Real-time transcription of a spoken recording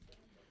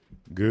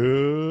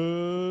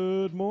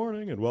Good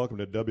morning and welcome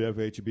to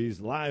WFHB's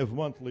live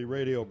monthly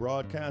radio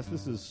broadcast.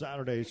 This is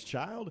Saturday's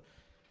Child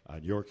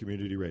on your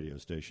community radio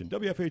station,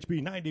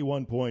 WFHB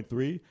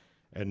 91.3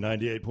 and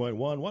 98.1,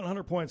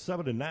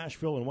 100.7 in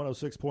Nashville and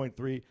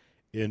 106.3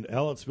 in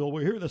Ellettsville.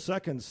 We're here the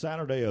second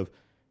Saturday of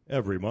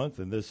every month,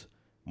 and this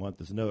month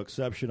is no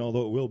exception,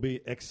 although it will be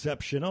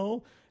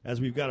exceptional,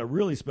 as we've got a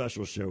really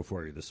special show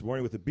for you this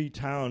morning with the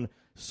B-Town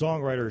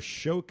Songwriter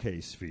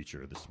Showcase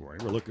feature this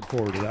morning. We're looking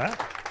forward to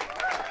that.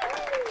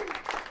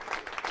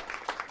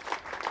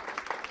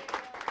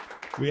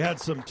 We had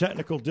some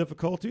technical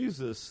difficulties.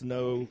 The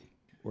snow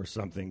or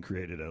something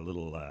created a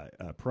little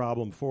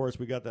problem for us.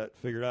 We got that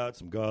figured out.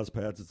 Some gauze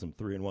pads and some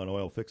 3-in-1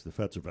 oil fixed the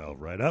Fetzer valve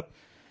right up.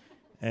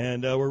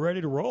 And we're ready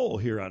to roll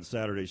here on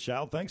Saturday's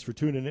Child. Thanks for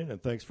tuning in,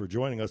 and thanks for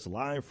joining us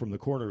live from the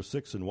corner of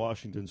 6th and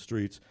Washington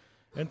Streets.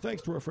 And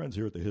thanks to our friends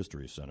here at the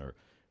History Center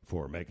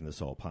for making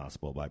this all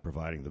possible by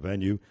providing the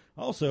venue.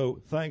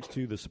 Also, thanks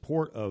to the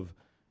support of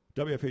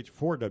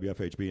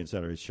WFHB and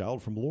Saturday's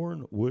Child from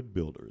Lauren Wood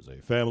Builders,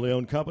 a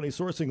family-owned company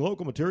sourcing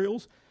local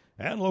materials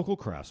and local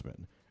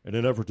craftsmen in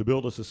an effort to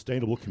build a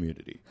sustainable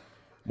community.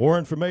 More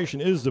information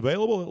is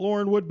available at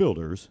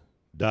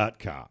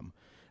laurenwoodbuilders.com.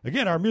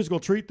 Again, our musical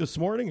treat this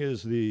morning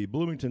is the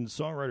Bloomington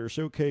Songwriter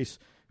Showcase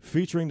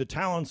featuring the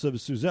talents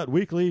of Suzette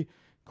Weakley,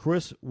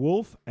 Chris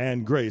Wolf,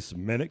 and Grace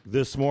Minnick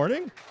this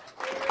morning.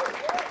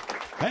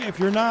 Hey, if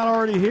you're not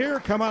already here,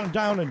 come on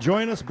down and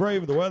join us.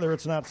 Brave the weather.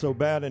 It's not so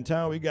bad in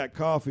town. We got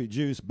coffee,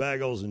 juice,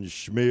 bagels, and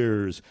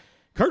schmears.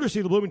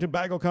 Courtesy of the Bloomington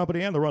Bagel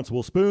Company and the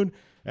Runcible Spoon.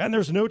 And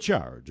there's no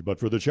charge. But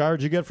for the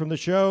charge you get from the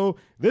show,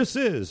 this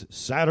is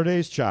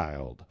Saturday's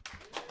Child.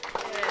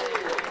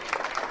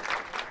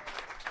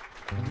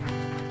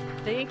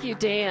 Thank you,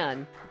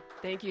 Dan.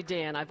 Thank you,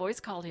 Dan. I've always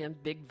called him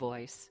Big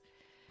Voice.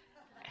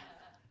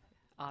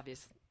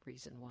 Obvious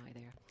reason why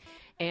there.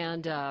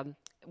 And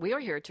we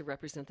are here to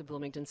represent the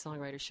Bloomington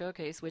Songwriter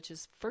Showcase, which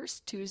is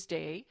first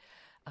Tuesday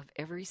of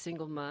every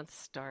single month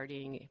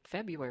starting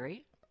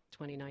February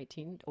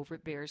 2019 over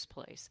at Bears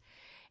Place.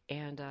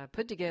 And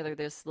put together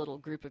this little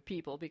group of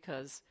people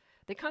because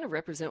they kind of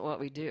represent what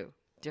we do.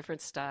 Different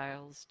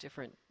styles,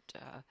 different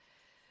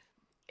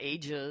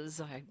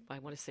ages. I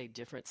want to say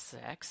different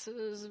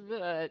sexes,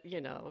 but, you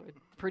know,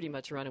 pretty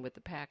much running with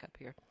the pack up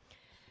here.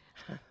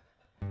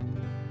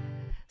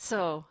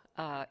 So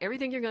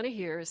everything you're going to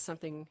hear is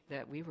something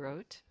that we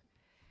wrote,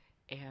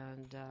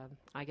 and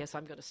I guess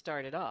I'm going to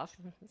start it off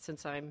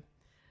since I don't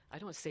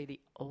want to say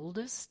the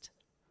oldest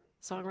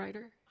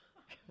songwriter,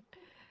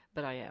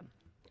 but I am.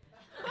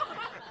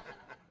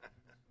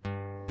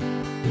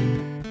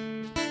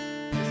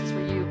 This is for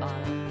you,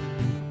 Anna.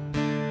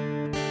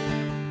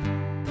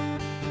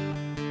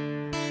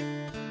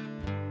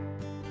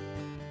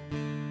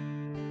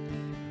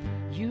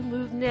 You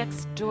moved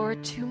next door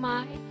to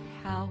my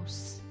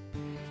house,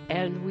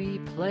 and we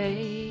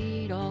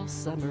played all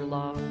summer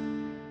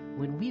long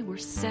when we were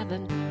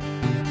 7.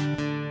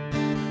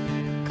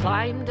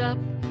 Climbed up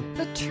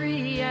the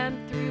tree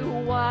and threw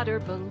water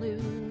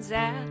balloons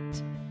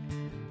at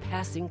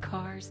passing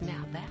cars.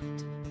 Now that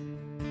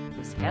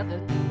was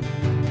heaven.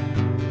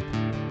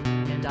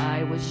 And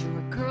I was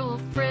your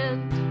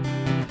girlfriend.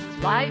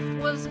 Life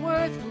was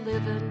worth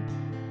living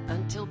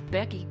until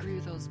Becky grew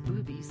those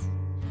boobies.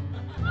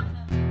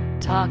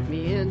 Talked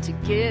me into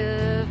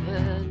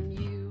giving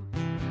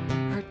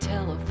her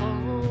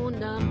telephone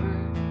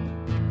number,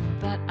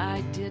 but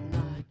I did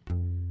not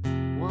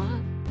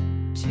want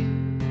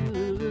to,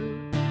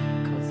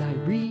 'cause I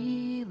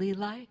really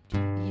liked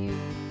you.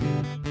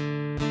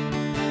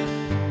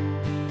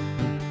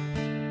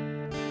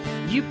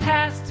 You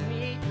passed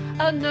me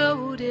a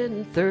note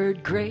in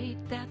 3rd grade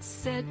that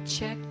said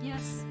check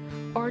yes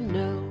or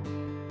no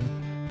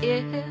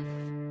if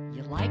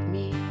you like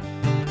me.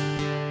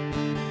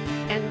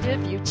 And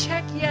if you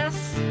check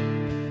yes,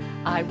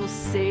 I will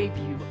save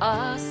you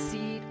a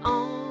seat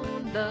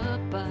on the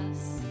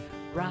bus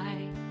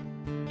right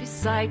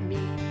beside me.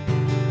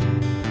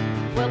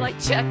 Well, I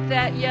checked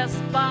that yes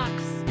box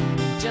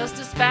just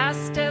as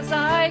fast as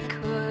I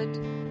could.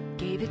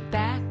 Gave it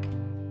back.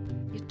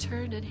 You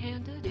turned and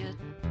handed it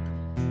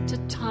to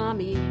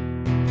Tommy.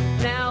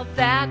 Now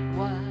that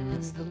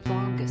was the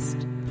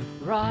longest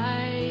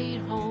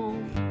ride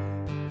home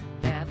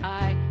that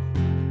I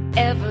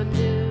ever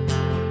knew.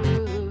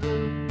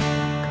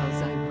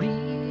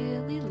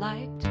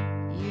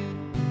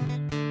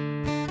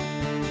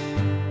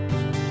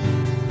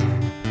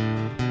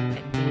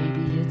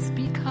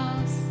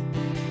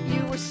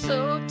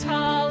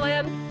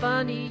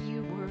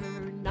 You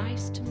were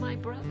nice to my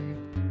brother,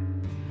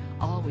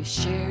 always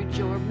shared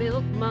your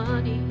milk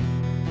money,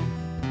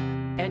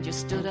 and you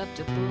stood up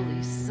to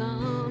bullies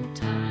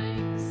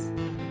sometimes,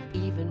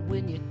 even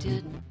when you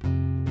didn't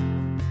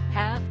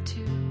have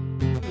to.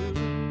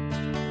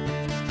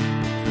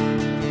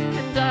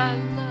 And I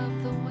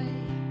love the way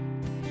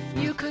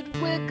you could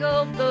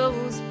wiggle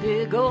those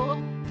big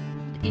old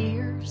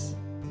ears,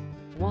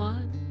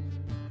 one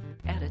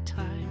at a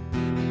time.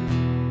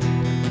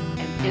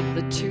 And if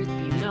the truth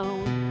be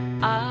known,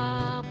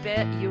 I'll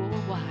bet your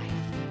wife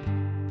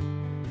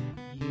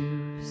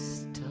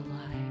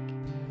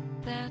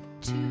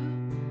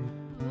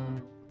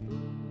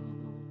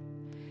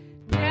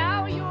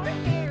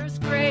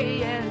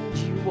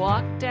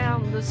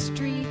the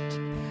street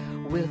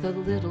with a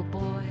little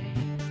boy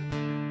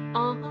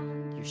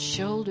on your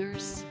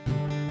shoulders.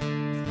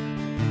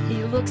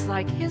 He looks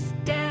like his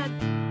dad,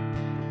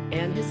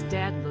 and his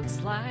dad looks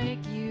like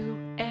you,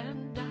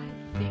 and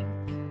I think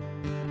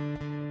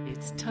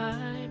it's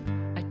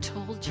time I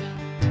told you.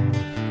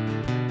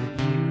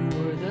 You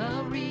were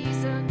the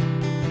reason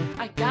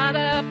I got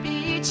up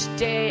each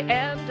day,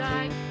 and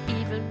I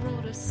even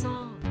wrote a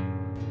song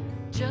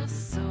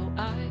just so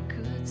I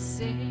could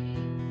say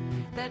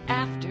that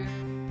after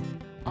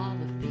all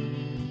of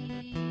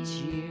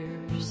these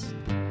years,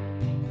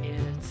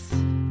 it's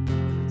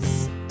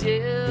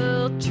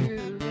still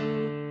true.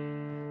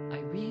 I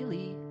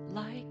really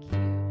like you.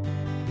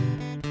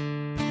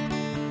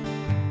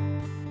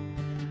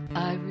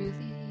 I really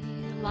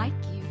like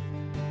you.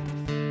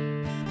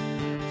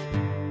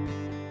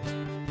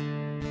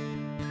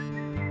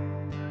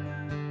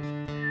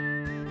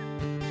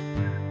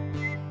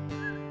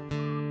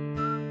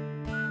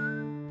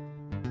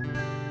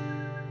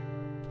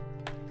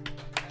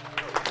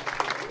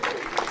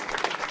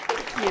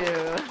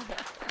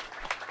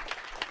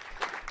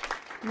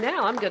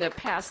 Now I'm going to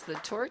pass the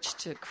torch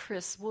to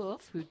Chris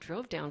Wolf, who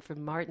drove down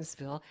from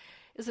Martinsville,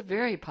 is a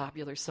very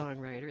popular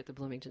songwriter at the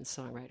Bloomington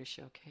Songwriter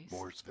Showcase.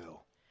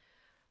 Mooresville,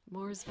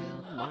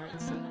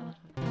 Martinsville.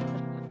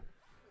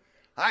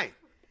 Hi.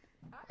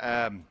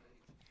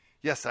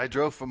 Yes, I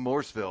drove from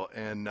Mooresville,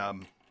 and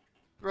the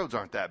roads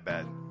aren't that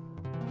bad.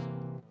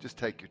 Just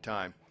take your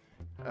time.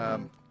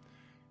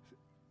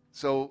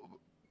 So,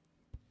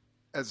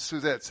 as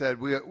Suzette said,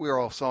 we're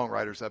all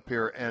songwriters up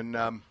here, and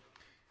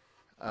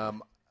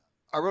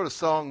I wrote a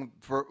song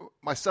for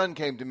my son.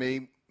 Came to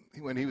me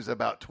when he was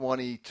about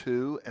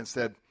 22 and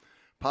said,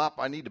 "Pop,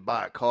 I need to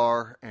buy a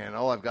car, and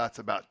all I've got's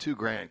about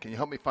 $2,000. Can you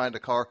help me find a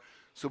car?"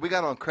 So we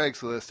got on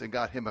Craigslist and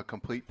got him a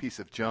complete piece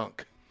of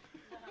junk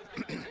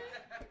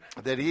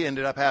that he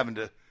ended up having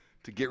to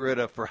get rid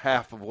of for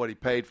half of what he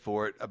paid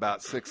for it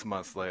about 6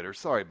 months later.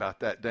 Sorry about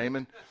that,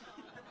 Damon.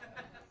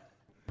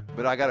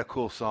 But I got a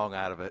cool song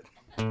out of it.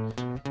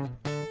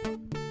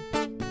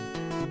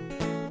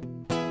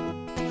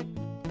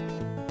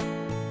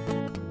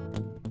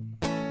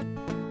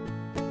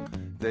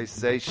 They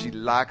say she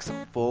likes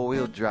a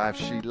four-wheel drive,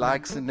 she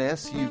likes an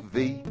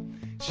SUV.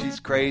 She's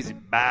crazy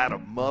about a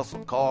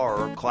muscle car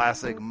or a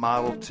classic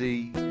Model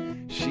T.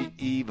 She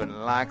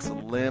even likes a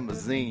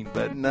limousine,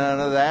 but none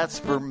of that's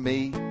for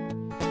me.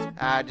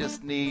 I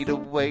just need a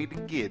way to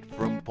get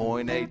from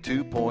point A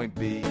to point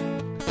B.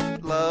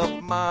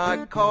 Love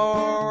my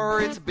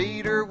car, it's a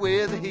beater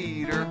with a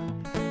heater.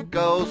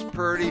 Goes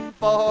pretty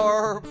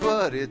far,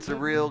 but it's a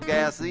real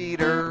gas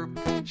eater.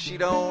 She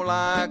don't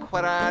like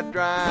what I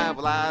drive,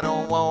 well, I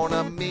don't want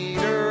to meet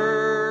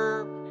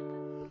her.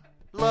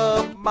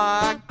 Love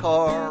my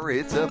car,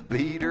 it's a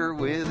beater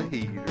with a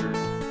heater.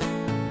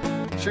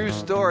 True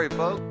story,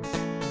 folks.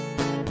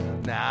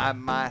 Now I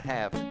might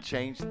have to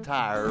change the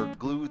tire,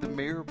 glue the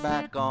mirror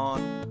back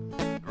on.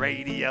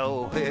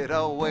 Radio, it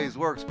always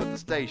works, but the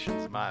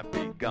stations might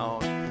be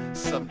gone.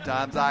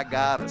 Sometimes I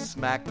gotta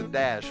smack the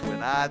dash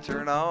when I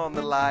turn on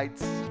the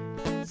lights.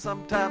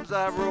 Sometimes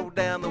I roll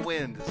down the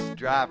windows,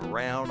 drive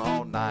around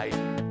all night.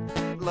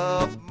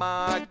 Love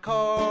my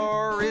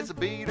car, it's a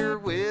beater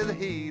with a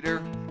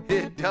heater.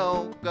 It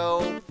don't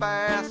go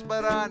fast,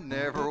 but I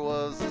never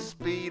was a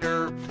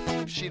speeder.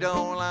 If she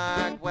don't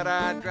like what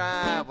I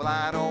drive, well,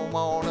 I don't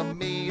want to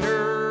meet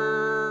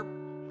her.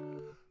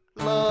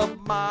 Love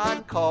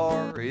my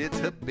car, it's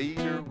a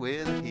beater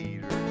with a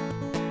heater.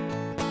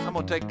 I'm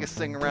gonna take this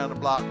thing around the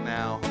block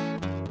now.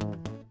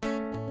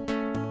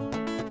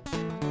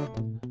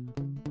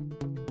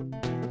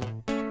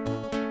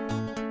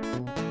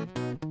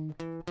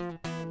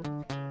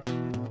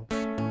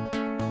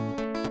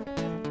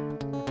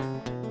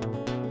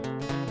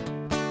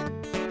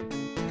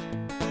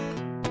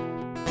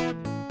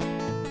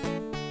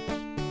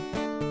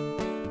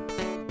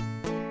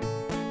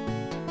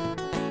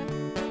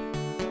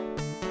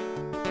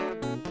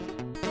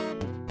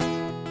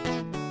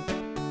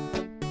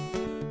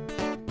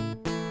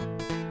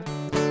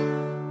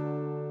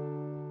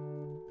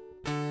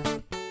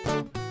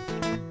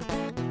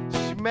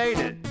 Made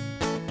it.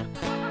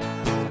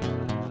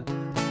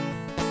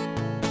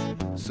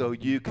 So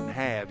you can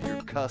have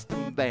your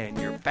custom van,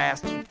 you're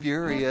fast and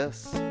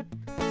furious.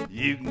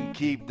 You can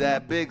keep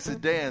that big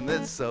sedan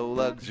that's so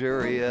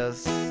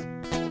luxurious.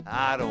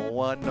 I don't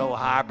want no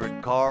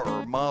hybrid car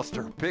or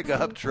monster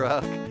pickup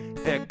truck.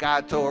 Heck,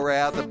 I tore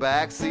out the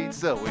back seat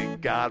so we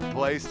got a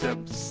place to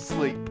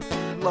sleep.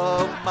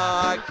 Love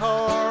my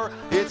car,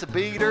 it's a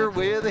beater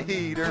with a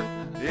heater.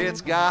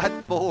 It's got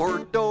 4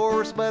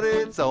 doors, but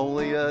it's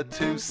only a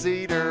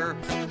 2-seater.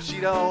 She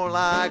don't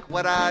like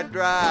what I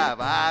drive,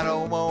 I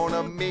don't want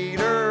to meet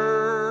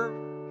her.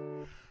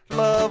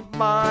 Love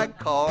my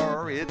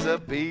car, it's a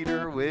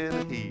beater with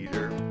a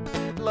heater.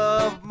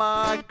 Love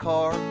my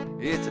car,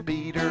 it's a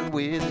beater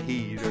with a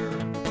heater.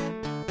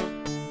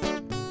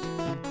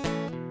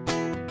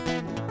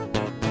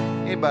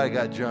 Anybody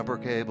got jumper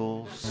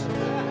cables?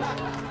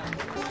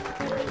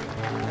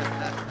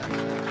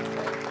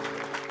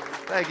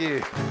 Thank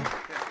you.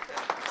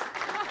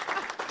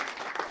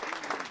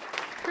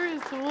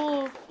 Chris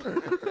Wolf.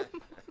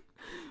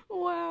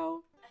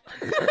 Wow.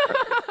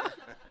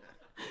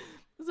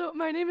 So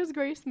my name is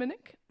Grace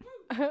Minnick.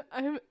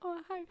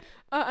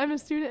 I'm a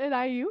student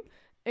at IU,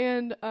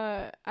 and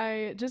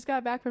I just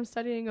got back from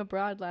studying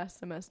abroad last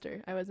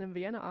semester. I was in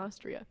Vienna,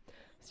 Austria.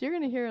 So you're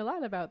going to hear a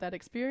lot about that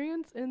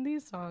experience in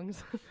these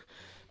songs.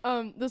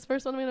 This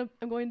first one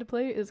I'm going to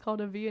play is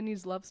called A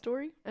Viennese Love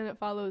Story, and it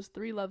follows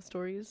 3 love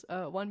stories,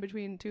 one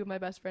between 2 of my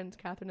best friends,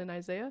 Catherine and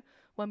Isaiah,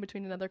 one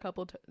between another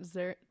couple,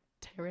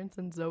 Terrence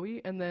and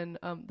Zoe, and then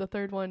the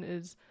third one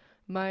is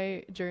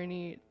my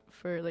journey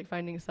for like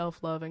finding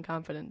self-love and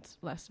confidence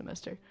last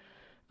semester.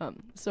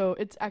 So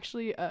it's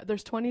actually,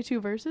 there's 22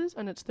 verses,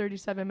 and it's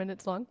 37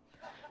 minutes long.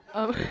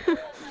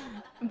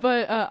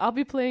 But I'll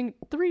be playing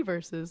 3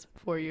 verses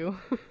for you.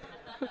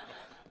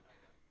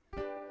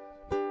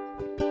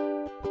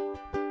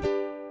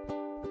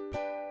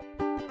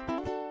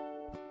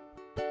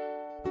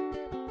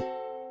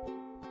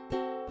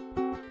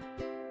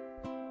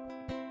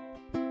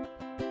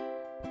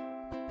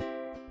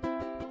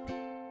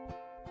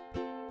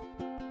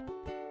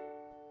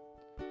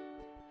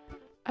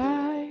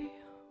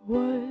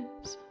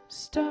 Was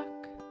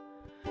stuck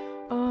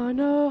on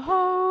a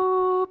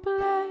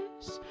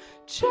hopeless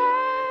chase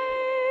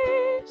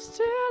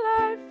till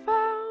I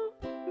found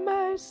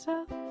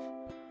myself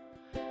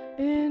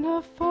in a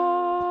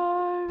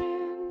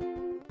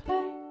foreign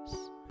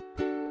place.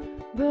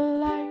 The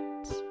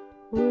lights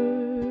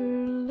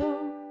were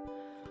low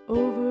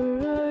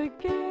over a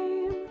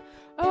game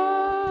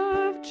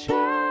of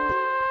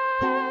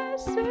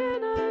chess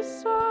in a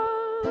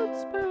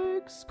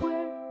Salzburg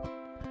square,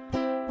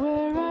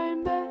 where I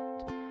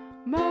met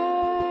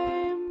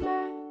my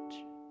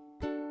match.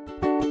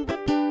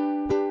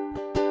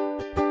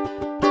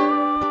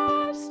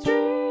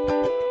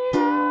 Austria,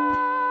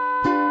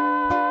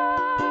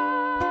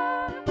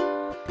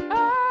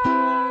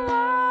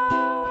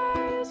 I'll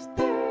always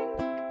think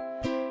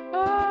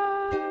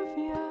of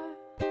you.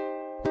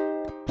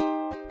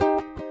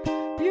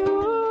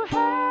 You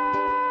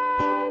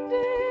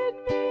handed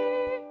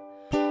me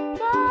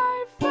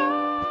my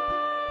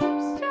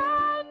first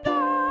and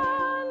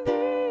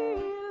only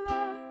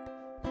love.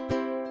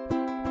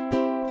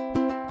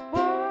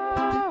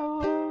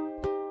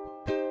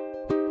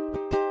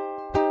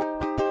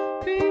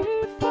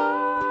 Before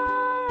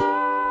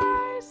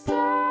I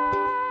say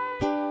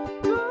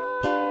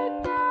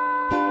goodnight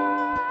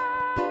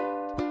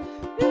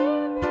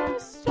in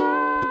this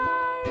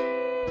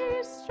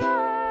starry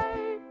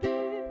striped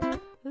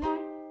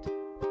light,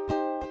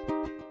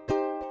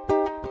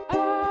 I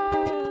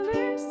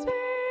listen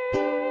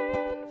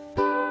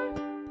for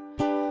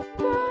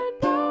the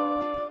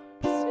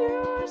notes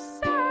you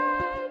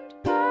send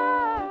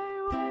my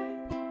way.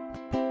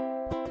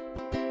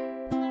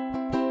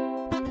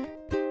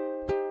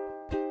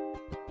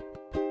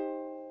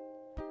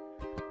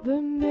 The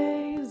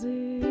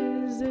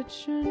mazes at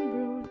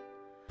Schönbrunn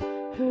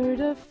heard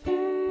a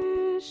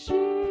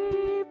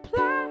fishy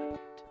plight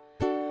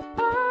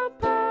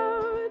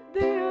about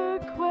the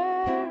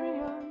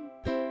aquarium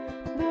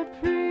the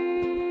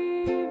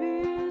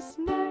previous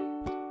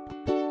night.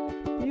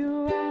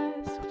 You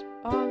asked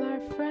all our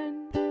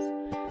friends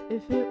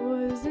if it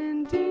was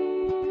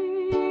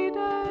indeed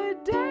a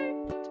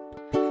date.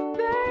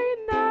 They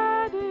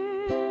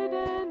nodded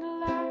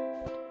and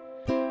laughed.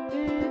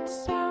 It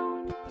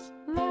sounds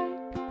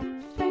like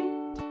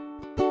fate.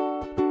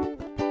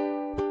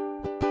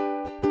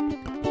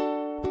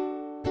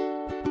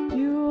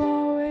 You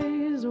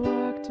always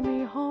walked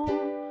me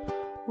home.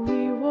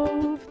 We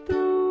wove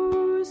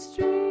through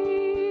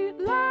street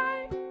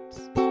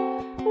lights.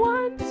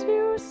 Once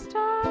you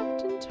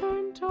stopped and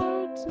turned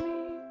towards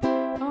me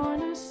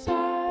on a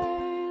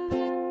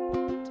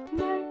silent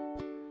night.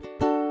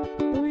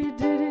 We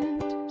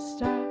didn't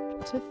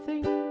stop to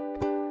think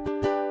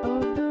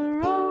of the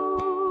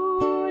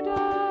road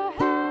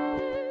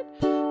ahead,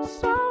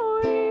 so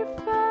we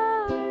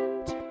fell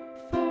into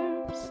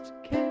first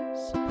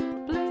kiss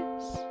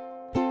bliss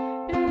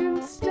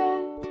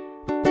instead.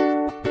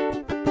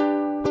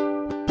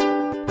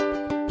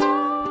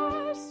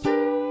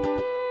 Austria,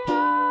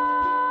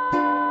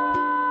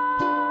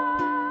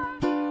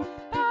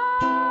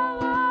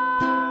 I'll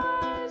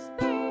always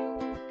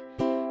think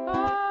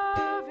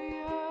of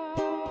you.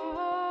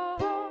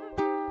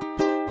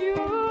 You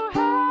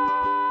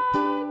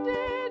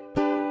handed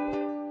me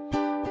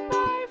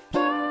my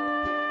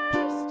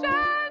first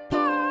and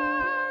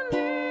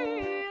only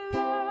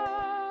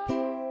love.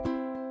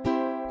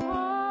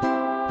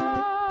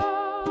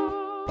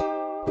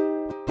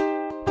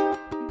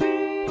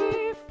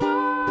 Before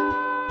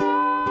I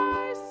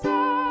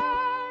say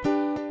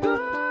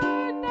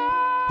goodnight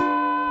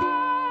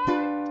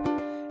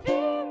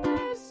in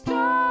this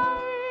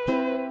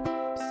starry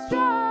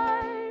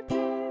striped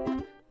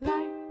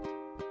light.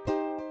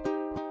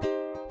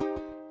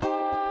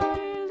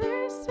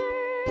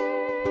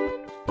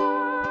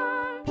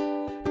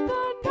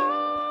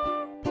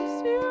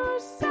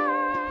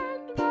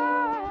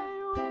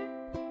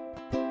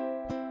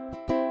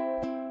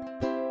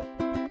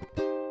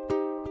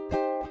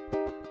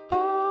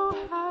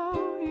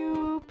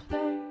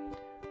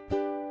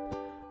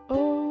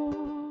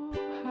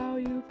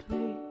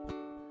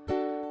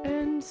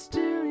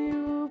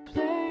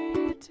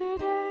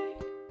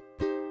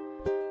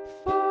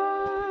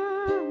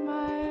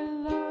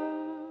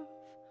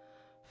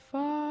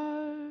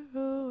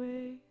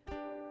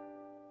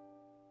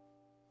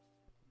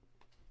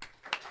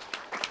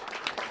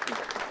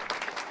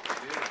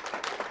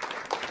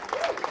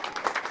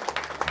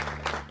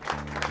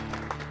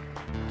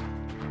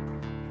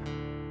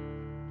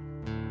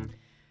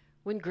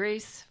 When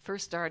Grace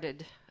first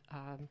started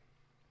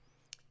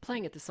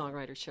playing at the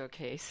Songwriter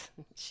Showcase,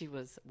 she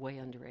was way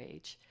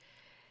underage.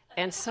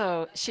 And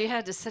so she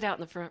had to sit out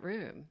in the front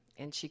room,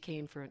 and she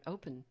came for an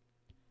open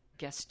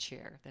guest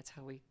chair. That's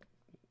how we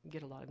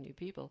get a lot of new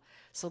people.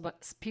 So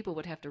people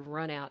would have to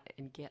run out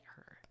and get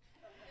her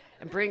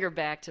and bring her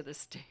back to the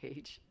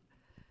stage.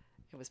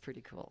 It was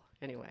pretty cool.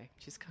 Anyway,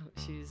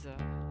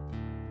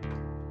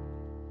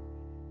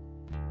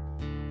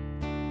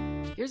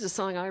 here's a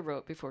song I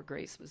wrote before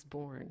Grace was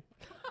born.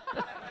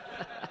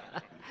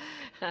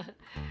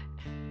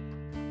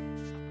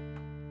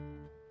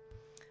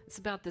 It's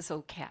about this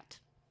old cat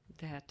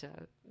that,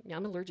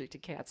 I'm allergic to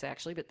cats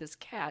actually, but this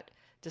cat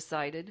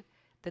decided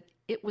that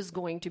it was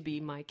going to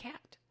be my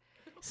cat.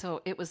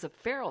 So it was a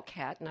feral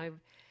cat, and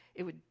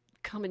it would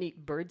come and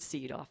eat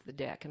birdseed off the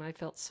deck, and I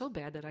felt so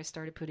bad that I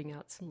started putting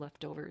out some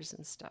leftovers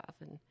and stuff,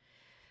 and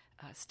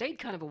stayed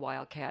kind of a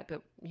wild cat,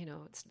 but,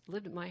 it's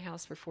lived at my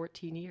house for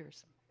 14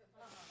 years,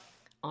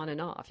 on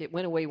and off. It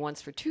went away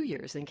once for 2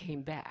 years and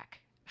came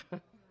back.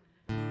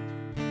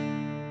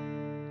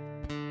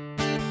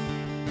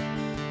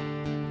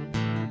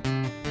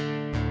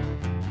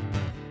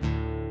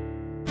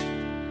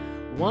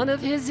 One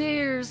of his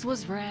ears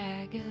was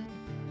ragged,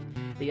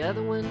 the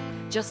other one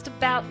just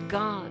about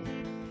gone.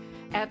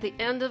 At the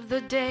end of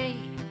the day,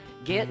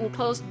 getting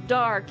close to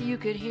dark, you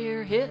could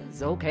hear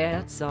his old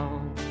cat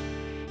song.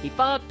 He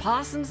fought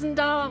possums and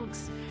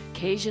dogs,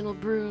 occasional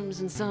brooms,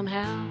 and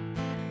somehow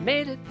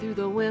made it through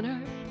the winter.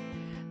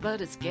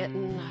 But it's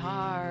getting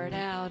hard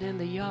out in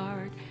the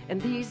yard, and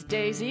these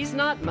days he's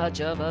not much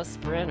of a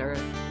sprinter.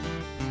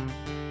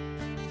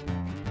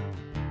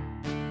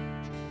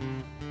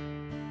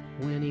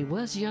 When he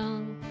was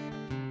young,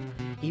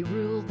 he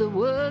ruled the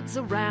woods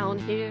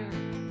around here.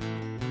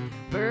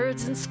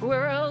 Birds and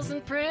squirrels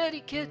and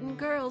pretty kitten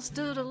girls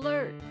stood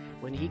alert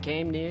when he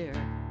came near.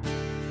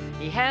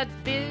 He had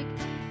big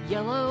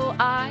yellow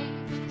eyes,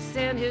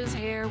 and his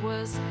hair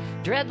was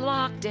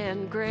dreadlocked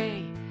and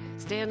gray.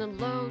 Standing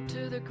low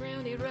to the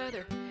ground, he'd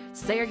rather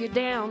stare you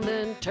down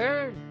than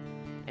turn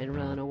and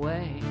run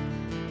away.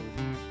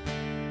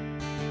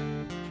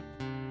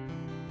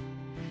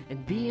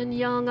 And being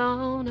young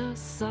on a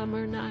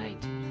summer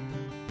night,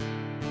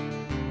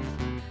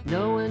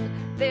 knowing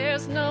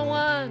there's no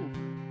one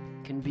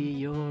can be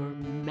your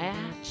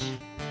match,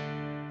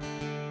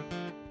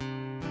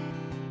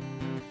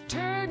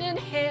 turning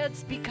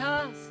heads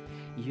because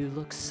you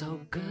look so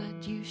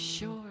good, you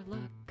sure look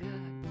good.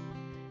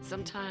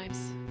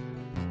 Sometimes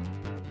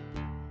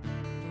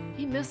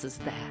he misses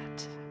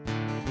that.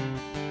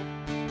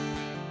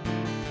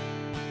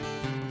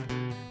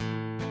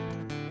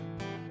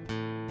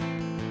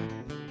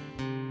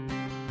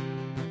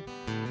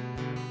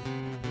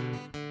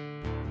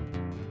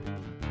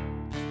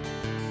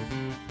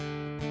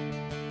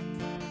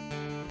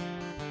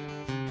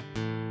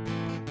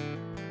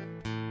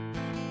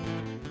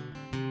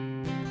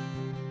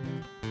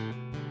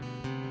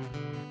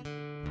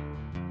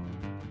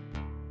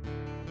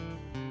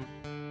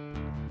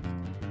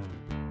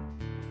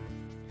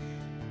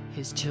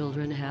 His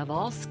children have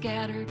all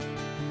scattered,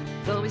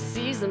 though he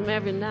sees them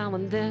every now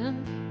and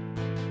then.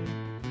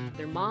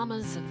 Their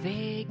mama's a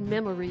vague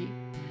memory,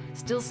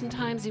 still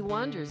sometimes he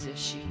wonders if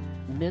she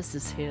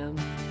misses him.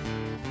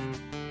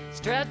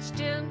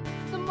 Stretched in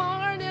the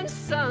morning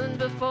sun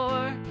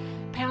before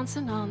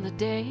pouncing on the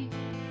day,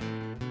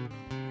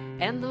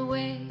 and the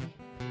way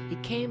he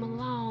came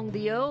along,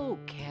 the old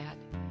cat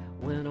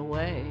went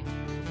away.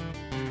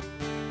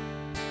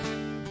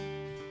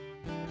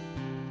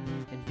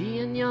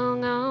 Being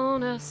young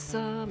on a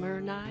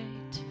summer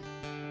night,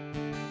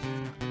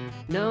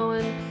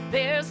 knowing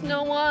there's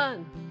no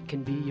one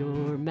can be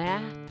your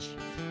match,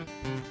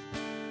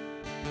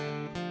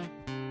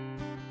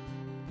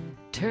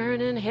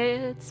 turning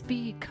heads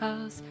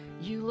because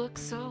you look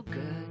so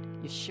good,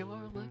 you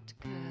sure looked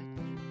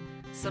good.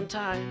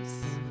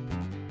 Sometimes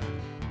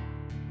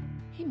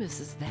he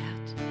misses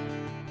that.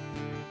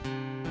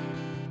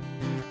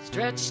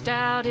 Stretched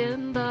out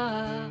in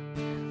the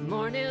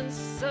morning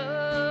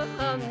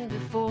sun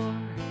before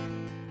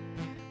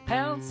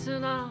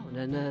pouncing on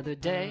another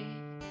day,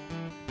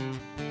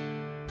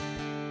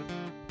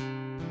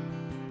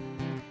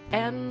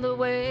 and the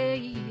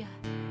way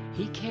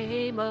he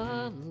came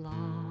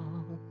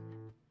along,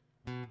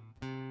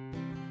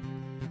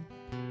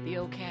 the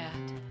old cat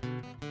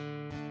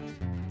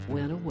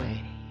went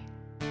away.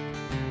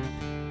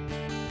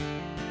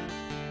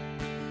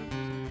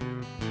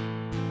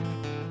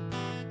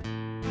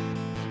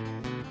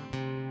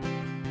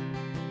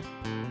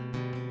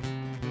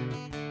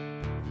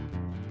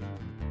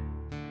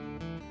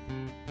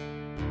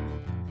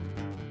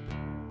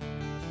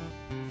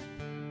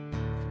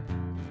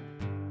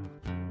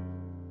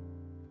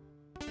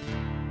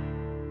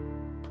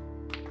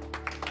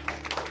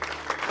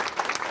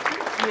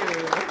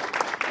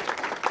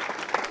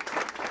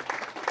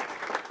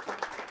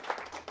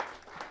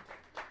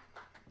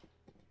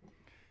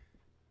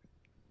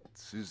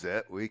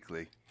 Suzette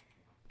Weakley.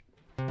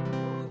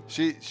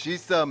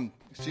 She's the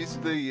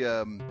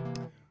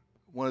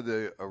one of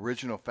the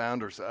original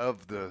founders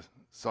of the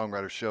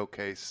Songwriter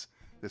Showcase.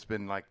 It's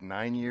been like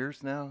 9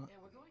 years now. Yeah,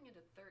 we're going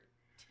into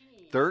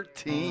 13.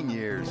 13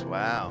 years.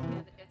 Wow.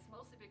 And it's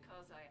mostly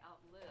because I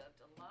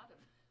outlived a lot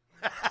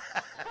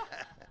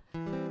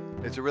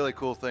of. It's a really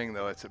cool thing,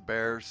 though. It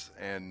bears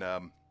and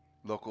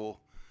local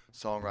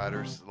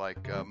songwriters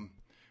like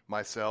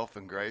myself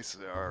and Grace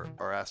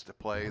are asked to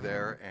play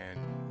there,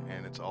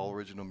 and it's all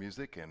original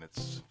music, and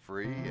it's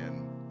free,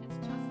 and It's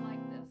just like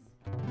this.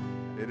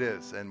 it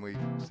is, and we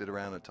sit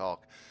around and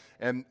talk.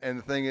 And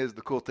the thing is,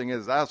 the cool thing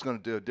is, I was going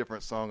to do a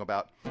different song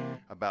about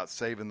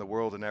saving the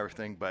world and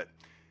everything, but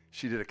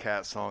she did a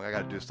cat song. I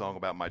got to do a song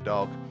about my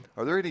dog.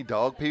 Are there any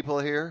dog people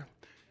here?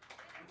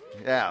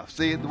 Yeah.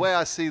 See, the way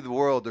I see the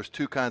world, there's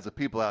two kinds of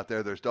people out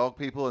there. There's dog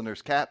people and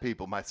there's cat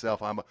people.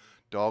 Myself, I'm a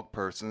dog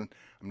person.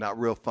 I'm not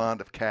real fond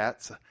of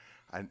cats.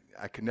 I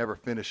could never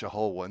finish a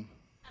whole one.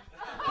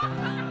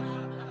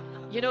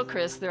 You know,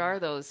 Chris, there are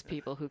those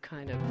people who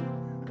kind of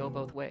go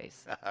both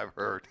ways. I've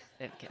heard.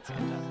 It gets good.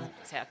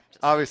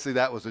 Obviously,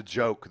 that was a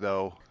joke,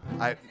 though.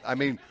 I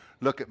mean,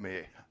 look at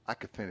me. I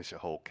could finish a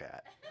whole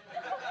cat.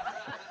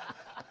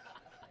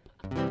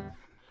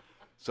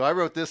 So I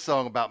wrote this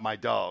song about my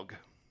dog,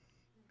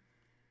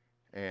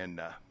 and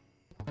I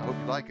hope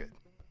you like it.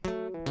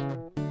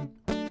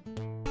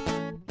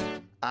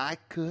 I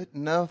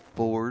couldn't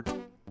afford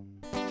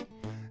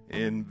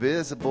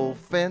invisible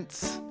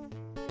fence.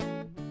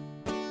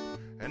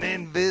 An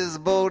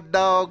invisible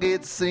dog,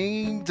 it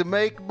seemed to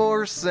make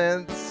more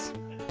sense.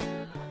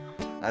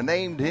 I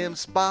named him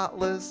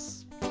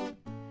Spotless,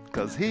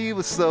 'cause he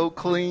was so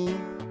clean.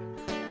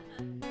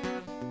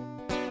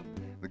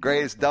 The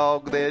greatest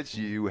dog that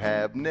you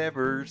have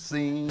never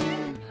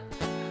seen.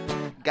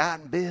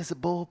 Got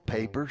invisible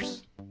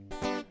papers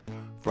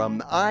from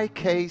the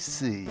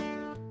IKC.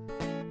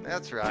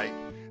 That's right.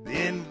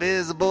 The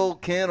Invisible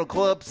Kennel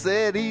Club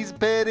said he's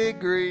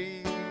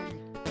pedigree.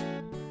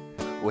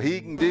 Well,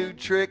 he can do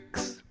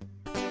tricks.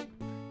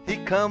 He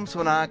comes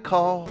when I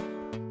call.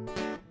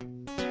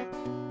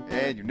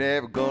 And you're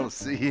never gonna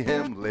see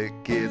him lick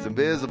his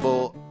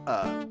invisible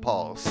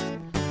paws.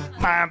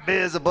 My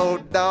invisible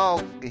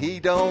dog, he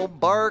don't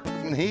bark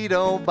and he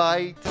don't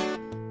bite.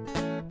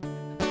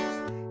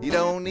 He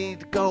don't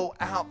need to go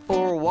out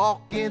for a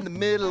walk in the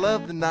middle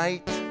of the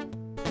night.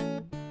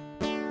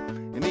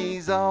 And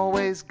he's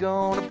always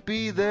gonna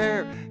be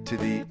there to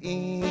the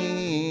end.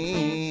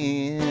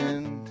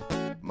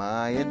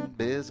 My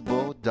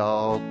invisible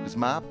dog is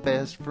my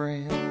best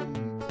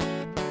friend.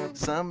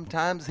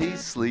 Sometimes he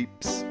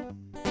sleeps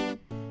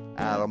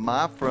out on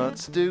my front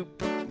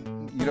stoop.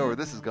 You know where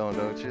this is going,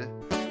 don't you?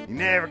 You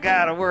never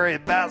gotta worry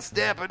about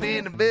stepping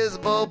in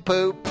invisible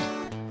poop.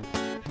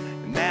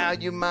 Now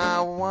you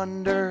might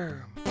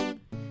wonder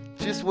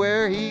just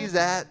where he's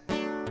at.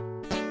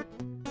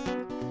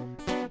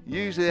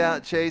 Usually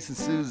out chasing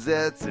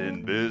Suzette's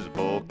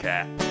invisible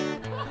cat.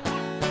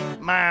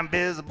 My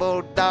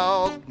invisible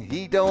dog,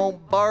 he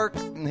don't bark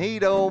and he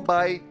don't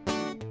bite.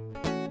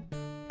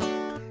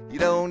 You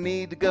don't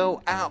need to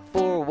go out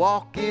for a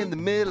walk in the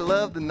middle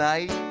of the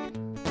night.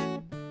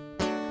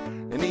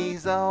 And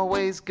he's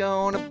always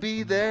gonna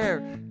be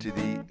there to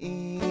the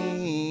end.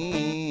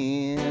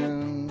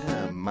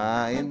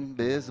 My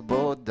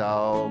invisible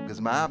dog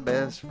is my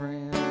best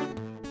friend.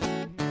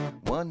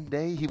 One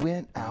day he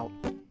went out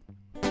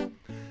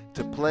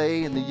to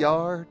play in the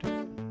yard.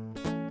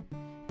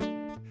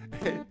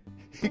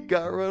 He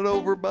got run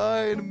over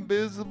by an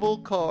invisible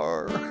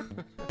car.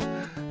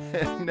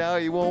 And now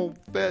he won't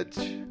fetch.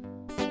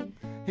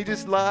 He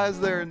just lies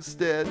there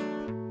instead.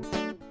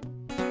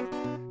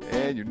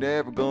 And you're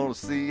never gonna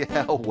see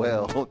how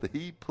well that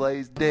he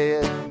plays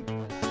dead.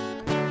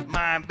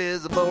 My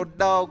invisible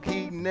dog,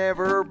 he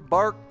never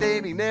barked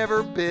and he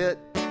never bit.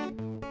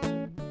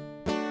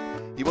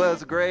 He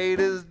was the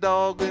greatest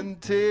dog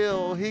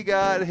until he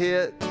got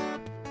hit.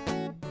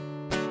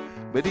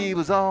 But he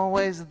was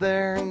always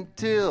there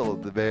until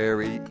the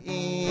very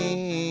end.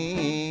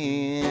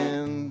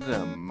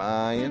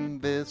 My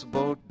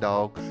invisible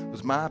dog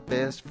was my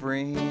best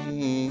friend.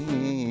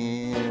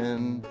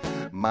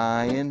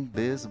 My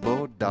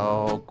invisible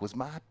dog was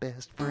my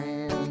best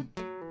friend.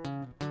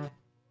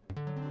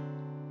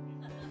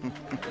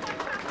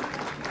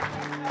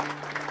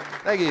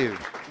 Thank you.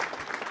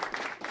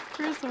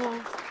 First of all,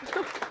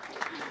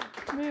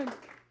 man,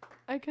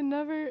 I can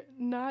never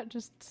not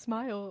just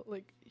smile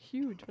like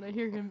huge when I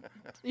hear him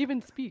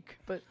even speak,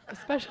 but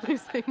especially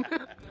sing.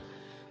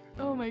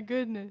 Oh my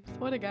goodness,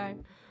 what a guy.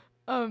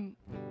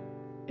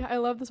 Yeah, I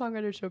love the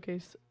Songwriter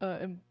Showcase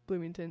in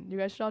Bloomington. You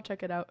guys should all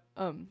check it out.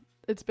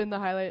 It's been the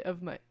highlight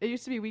of my, it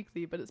used to be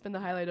weekly, but it's been the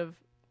highlight of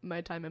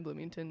my time in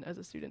Bloomington as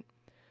a student.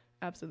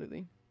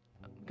 Absolutely.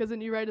 Because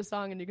then you write a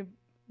song and you can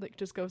like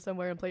just go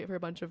somewhere and play it for a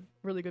bunch of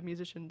really good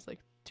musicians like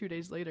 2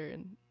 days later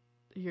and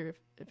hear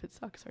if it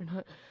sucks or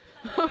not.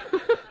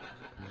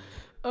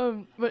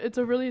 But it's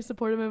a really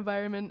supportive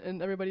environment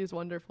and everybody's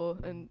wonderful,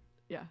 and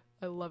yeah,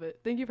 I love it.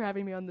 Thank you for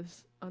having me on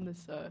this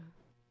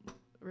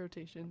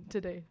rotation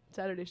today,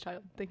 Saturday's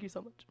Child. Thank you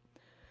so much.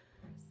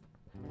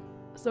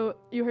 So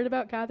you heard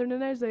about Catherine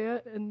and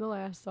Isaiah in the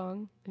last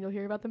song, and you'll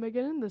hear about them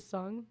again in this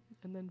song,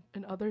 and then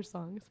in other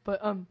songs.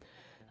 But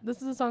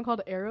this is a song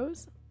called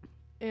Arrows,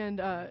 and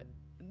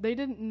they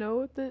didn't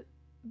know that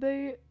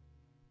they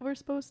were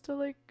supposed to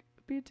like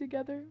be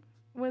together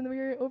when we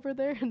were over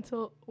there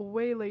until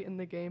way late in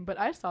the game. But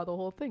I saw the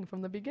whole thing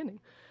from the beginning.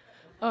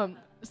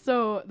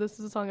 So this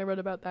is a song I wrote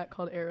about that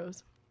called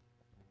Arrows.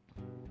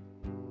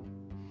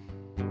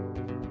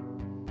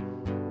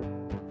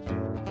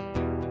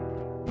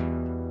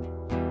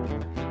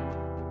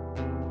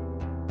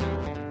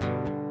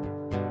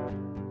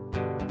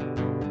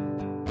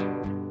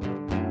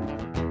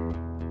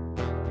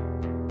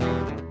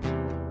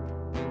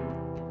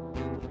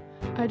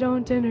 I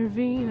don't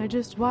intervene, I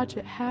just watch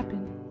it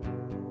happen.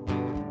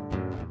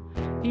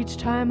 Each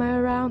time I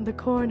round the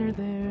corner,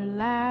 they're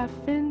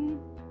laughing.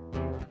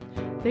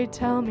 They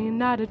tell me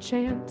not a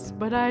chance,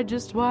 but I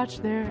just watch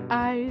their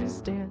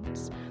eyes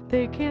dance.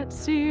 They can't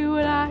see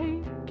what I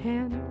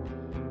can.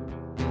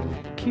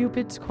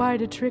 Cupid's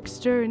quite a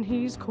trickster and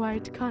he's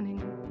quite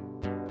cunning.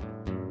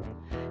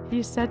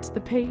 He sets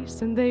the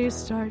pace and they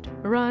start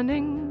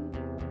running.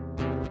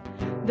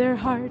 Their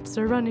hearts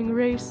are running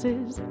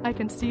races, I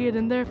can see it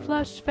in their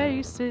flushed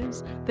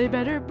faces. They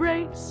better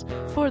brace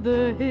for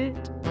the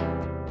hit.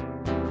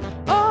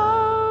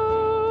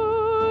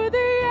 Oh,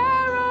 the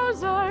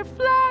arrows are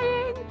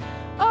flying.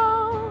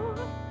 Oh,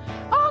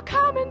 all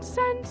common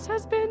sense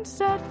has been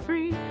set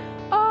free.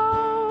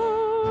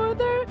 Oh,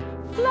 they're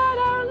flat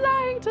out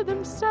lying to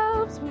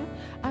themselves with,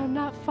 I'm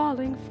not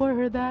falling for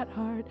her that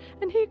hard,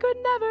 and he could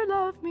never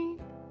love me.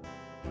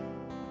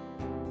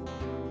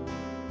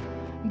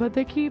 But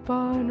they keep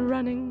on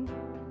running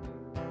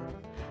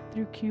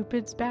through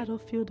Cupid's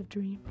battlefield of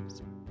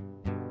dreams.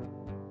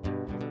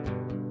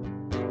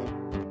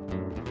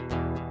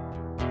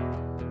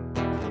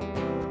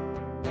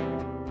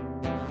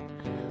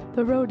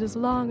 The road is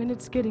long and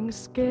it's getting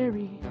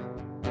scary.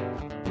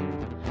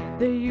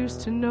 They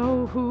used to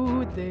know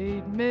who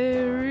they'd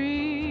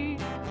marry.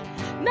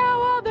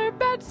 Now all their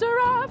bets are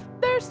off,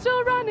 they're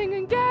still running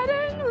and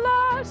getting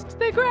lost.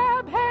 They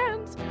grab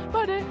hands,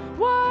 but at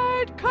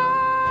what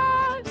cost?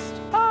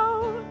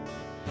 Oh,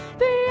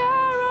 the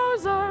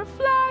arrows are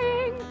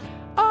flying.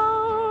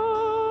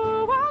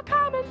 Oh, all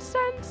common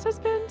sense has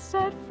been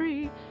set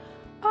free.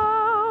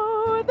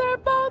 Oh, they're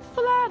both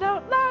flat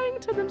out lying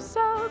to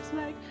themselves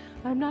like,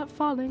 I'm not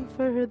falling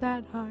for her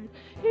that hard.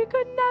 He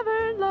could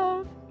never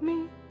love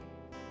me.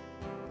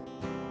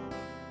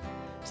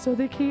 So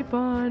they keep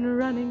on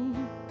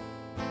running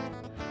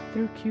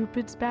through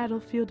Cupid's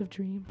battlefield of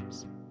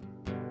dreams.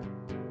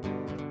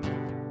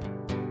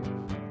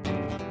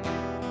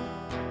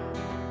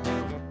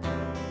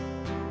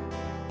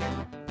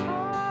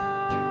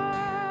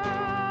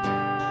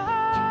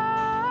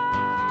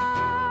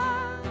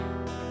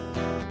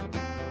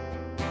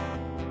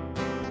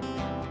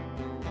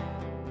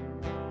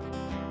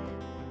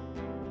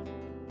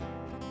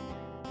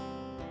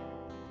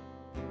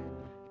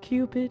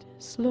 Cupid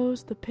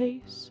slows the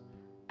pace,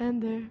 and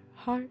their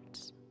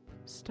hearts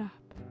stop.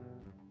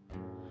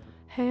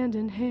 Hand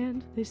in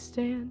hand they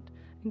stand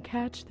and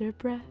catch their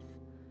breath.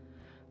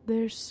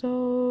 They're so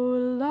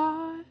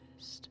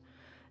lost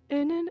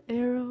in an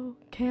arrow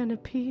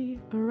canopy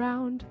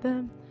around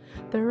them.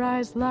 Their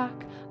eyes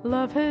lock,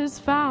 love has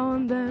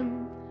found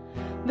them.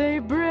 They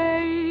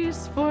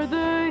brace for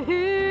the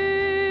hit.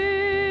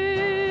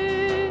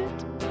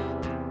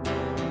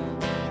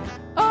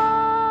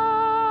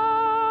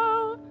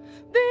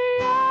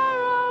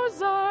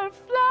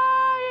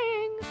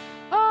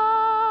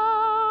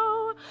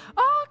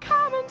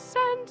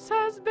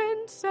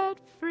 Set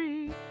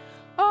free.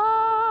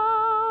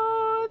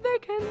 Oh, they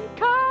can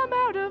come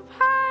out of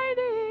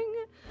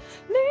hiding.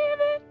 Leave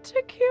it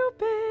to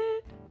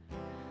Cupid.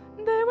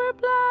 They were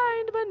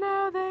blind, but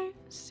now they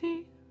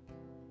see.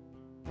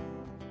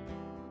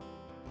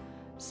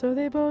 So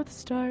they both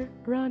start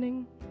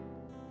running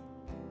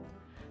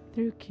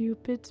through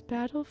Cupid's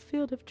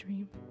battlefield of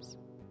dreams.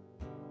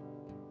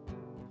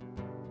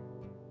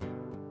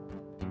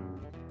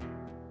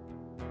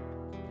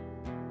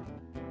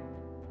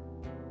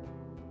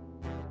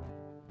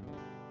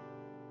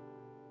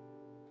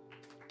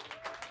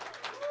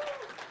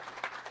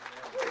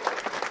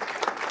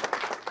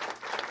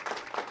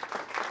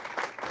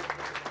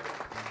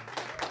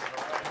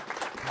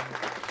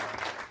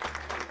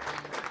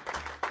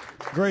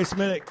 Grace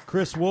Minnick,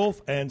 Chris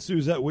Wolf, and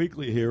Suzette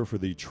Weakley here for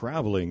the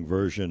traveling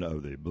version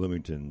of the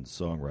Bloomington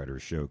Songwriter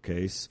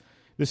Showcase.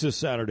 This is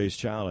Saturday's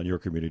Child on your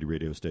community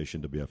radio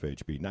station,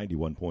 WFHB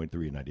 91.3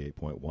 and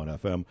 98.1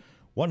 FM,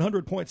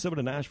 100.7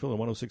 in Nashville and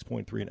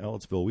 106.3 in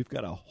Ellettsville. We've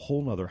got a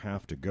whole nother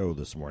half to go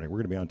this morning. We're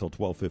going to be on until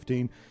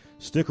 12:15.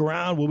 Stick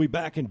around. We'll be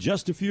back in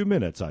just a few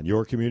minutes on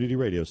your community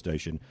radio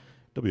station,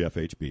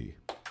 WFHB.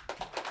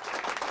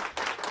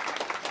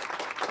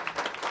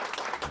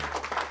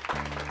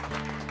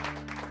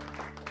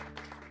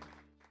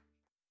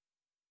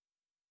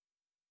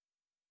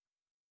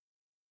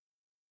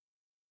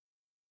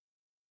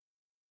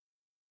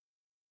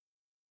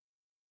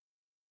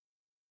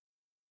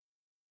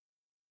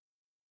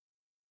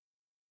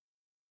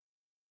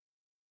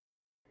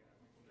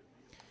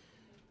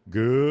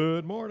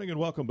 Good morning and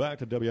welcome back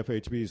to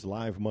WFHB's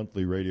live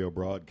monthly radio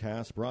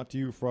broadcast brought to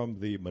you from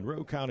the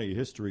Monroe County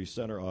History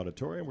Center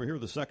Auditorium. We're here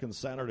the second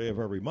Saturday of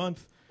every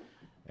month,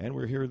 and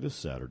we're here this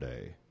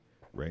Saturday.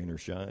 Rain or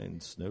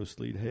shine, snow,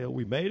 sleet, hail,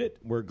 we made it.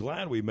 We're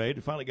glad we made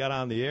it. Finally got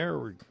on the air.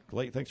 We're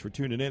glad. Thanks for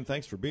tuning in.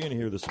 Thanks for being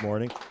here this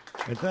morning.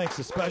 And thanks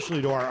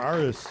especially to our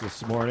artists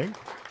this morning.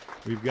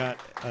 We've got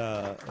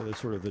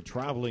the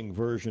traveling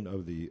version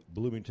of the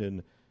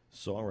Bloomington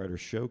Songwriter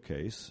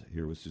Showcase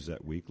here with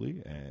Suzette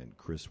Weakley and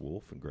Chris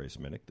Wolf and Grace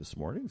Minnick this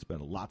morning. It's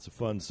been lots of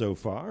fun so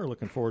far.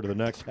 Looking forward to the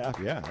next half.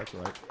 Yeah, that's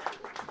right.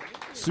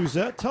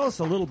 Suzette, tell us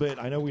a little bit.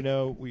 I know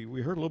we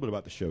heard a little bit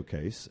about the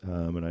showcase,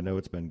 and I know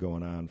it's been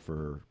going on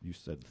for, you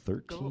said,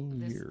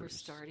 13 years. We're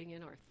starting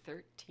in our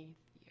 13th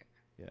year.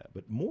 Yeah,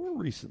 but more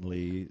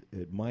recently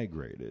it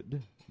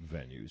migrated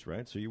venues,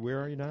 right? So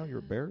where are you now? You're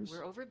at Bears?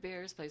 We're over at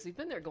Bears Place. We've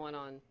been there going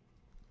on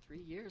 3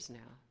 years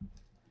now.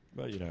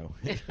 Well,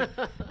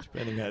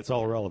 depending on, it's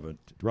all relative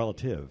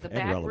The and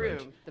back relevant.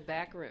 room. The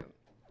back room.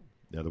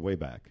 Yeah, the way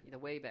back. The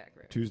way back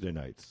room. Tuesday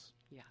nights.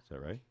 Yeah. Is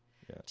that right?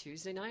 Yeah.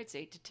 Tuesday nights,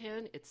 8 to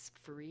 10. It's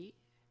free.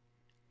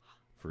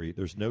 Free.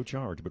 There's no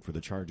charge, but for the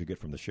charge you get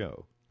from the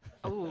show.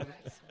 Oh,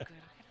 that's so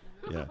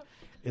good. Yeah.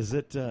 Is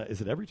it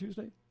every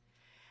Tuesday?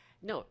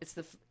 No,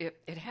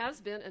 it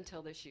has been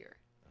until this year.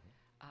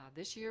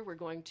 This year we're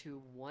going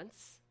to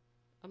once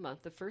a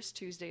month, the first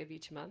Tuesday of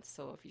each month.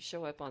 So if you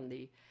show up on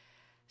the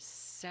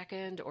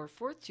second or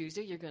fourth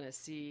Tuesday, you're going to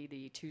see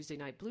the Tuesday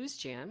Night Blues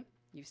Jam.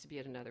 Used to be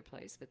at another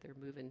place, but they're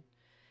moving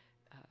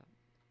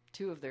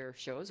two of their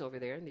shows over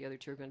there, and the other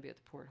two are going to be at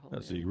the Porthole. Oh,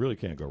 so you really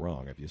can't go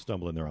wrong. If you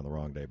stumble in there on the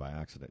wrong day by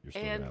accident, you're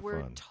still going to have fun.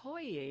 And we're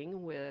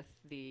toying with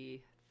the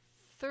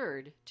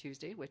third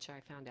Tuesday, which I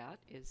found out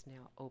is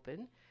now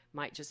open.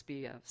 Might just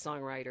be a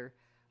songwriter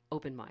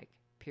open mic,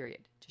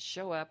 period. Just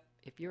show up.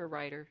 If you're a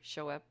writer,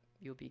 show up.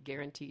 You'll be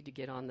guaranteed to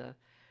get on the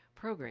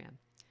program.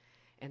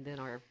 And then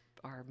our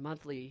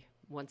monthly,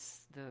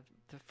 once the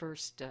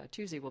first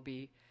Tuesday will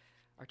be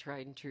our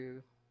tried and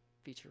true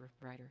feature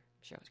writer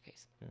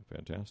showcase. Yeah,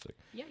 fantastic.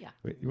 Yeah.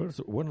 Wait,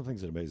 one of the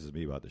things that amazes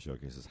me about the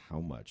showcase is how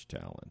much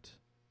talent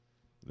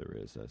there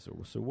is.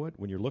 So what,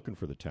 when you're looking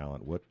for the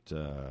talent,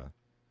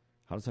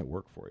 how does that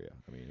work for you?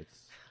 I mean,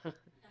 it's...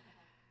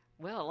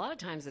 Well, a lot of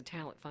times the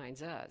talent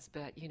finds us,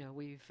 but,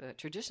 we've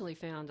traditionally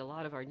found a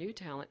lot of our new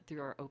talent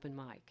through our open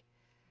mic.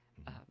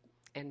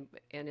 And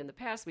in the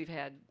past, we've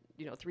had,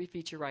 3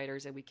 feature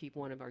writers, and we keep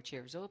one of our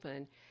chairs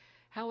open.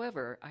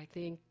 However, I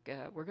think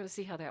we're going to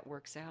see how that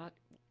works out.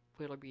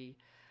 It'll be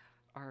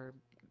our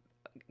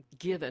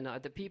given,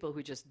 the people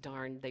who just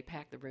they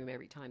pack the room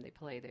every time they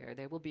play there.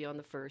 They will be on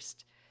the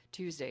first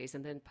Tuesdays,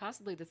 and then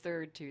possibly the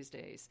third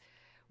Tuesdays.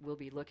 We'll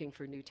be looking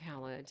for new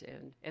talent.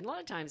 And a lot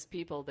of times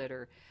people that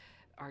are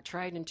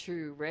tried and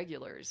true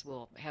regulars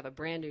will have a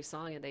brand new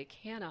song, and they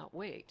cannot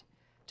wait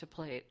to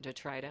play it, to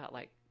try it out,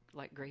 like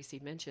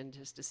Gracie mentioned,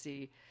 just to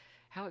see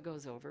how it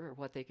goes over or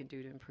what they can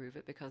do to improve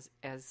it, because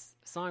as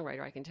a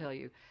songwriter, I can tell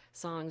you,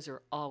 songs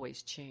are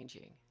always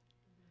changing.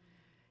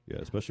 Yeah,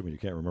 especially when you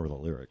can't remember the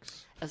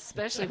lyrics.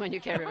 Especially when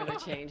you can't remember the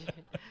change.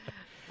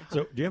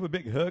 So do you have a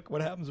big hook?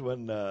 What happens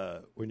when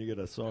you get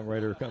a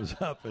songwriter who comes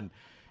up and,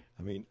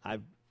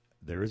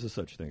 there is a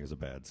such thing as a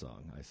bad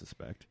song, I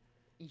suspect.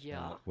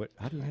 Yeah.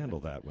 How do you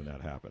handle that when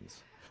that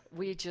happens?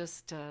 We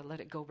just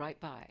let it go right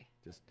by.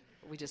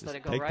 We just let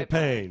it go take right the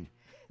pain. By.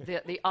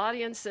 The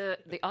audience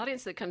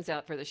that comes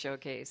out for the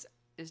showcase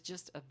is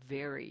just a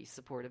very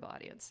supportive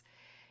audience.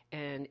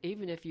 And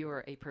even if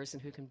you're a person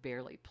who can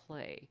barely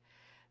play,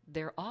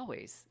 they're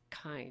always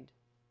kind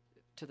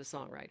to the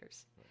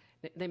songwriters.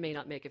 They may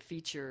not make a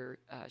feature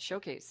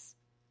showcase,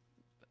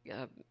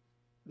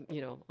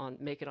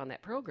 make it on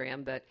that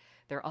program, but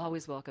they're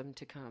always welcome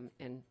to come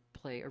and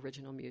play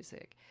original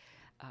music.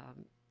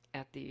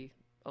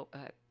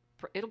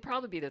 It'll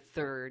probably be the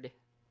third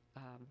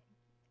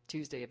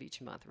Tuesday of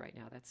each month right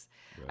now. Right.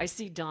 I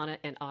see Donna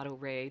and Otto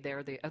Ray.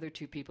 They're the other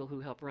 2 people who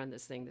help run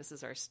this thing. This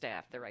is our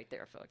staff. They're right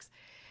there, folks.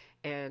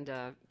 And,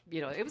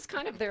 it was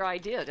kind of their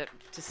idea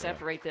to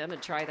separate them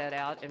and try that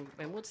out,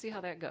 and we'll see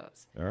how that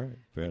goes. All right.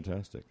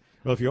 Fantastic.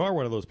 Well, if you are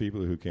one of those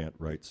people who can't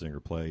write, sing, or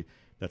play,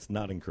 that's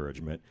not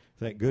encouragement.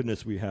 Thank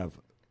goodness we have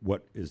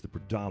what is the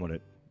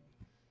predominant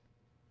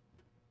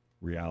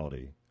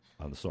reality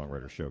on the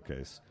Songwriter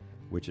Showcase,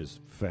 which is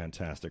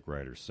fantastic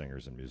writers,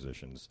 singers, and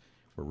musicians.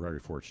 We're very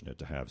fortunate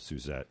to have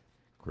Suzette,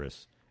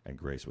 Chris, and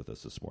Grace with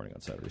us this morning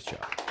on Saturday's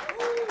Chat.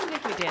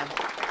 Thank you, Dan.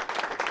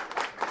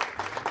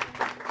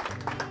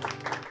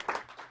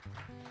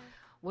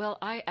 Well,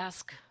 I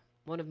asked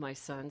one of my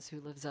sons who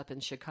lives up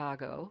in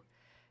Chicago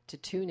to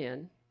tune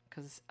in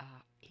because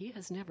he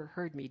has never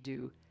heard me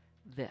do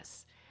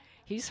this.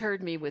 He's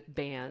heard me with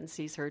bands.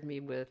 He's heard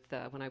me with,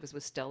 when I was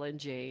with Stella and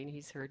Jane,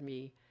 he's heard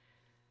me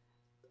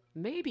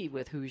maybe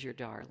with Who's Your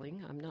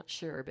Darling. I'm not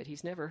sure, but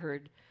he's never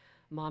heard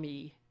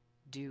Mommy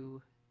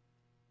do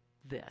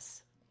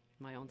this,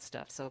 my own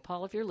stuff. So,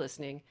 Paul, if you're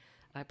listening,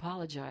 I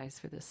apologize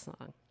for this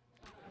song.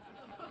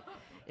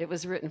 It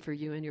was written for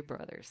you and your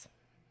brothers.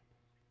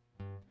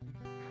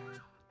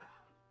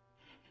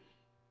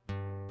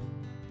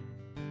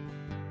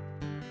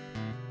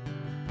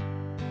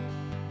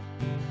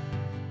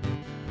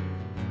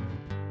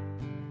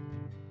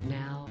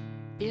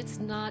 it's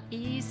not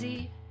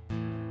easy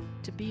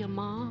to be a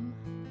mom.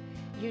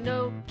 You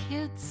know,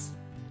 kids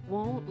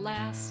won't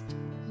last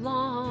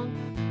long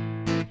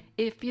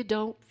if you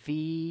don't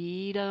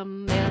feed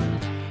them.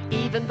 And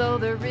even though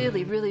they're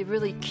really, really,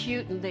 really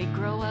cute and they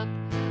grow up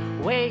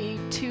way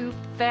too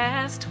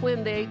fast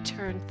when they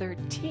turn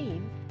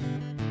 13,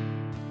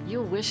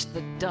 you'll wish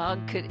the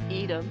dog could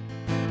eat them.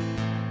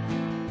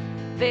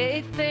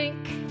 They think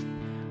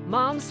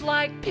moms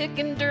like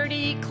picking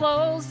dirty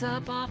clothes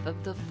up off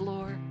of the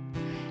floor,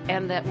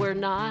 and that we're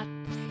not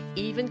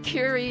even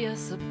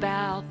curious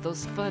about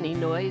those funny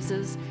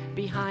noises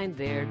behind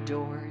their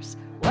doors.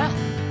 Well,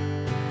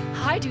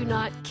 I do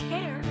not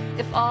care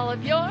if all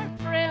of your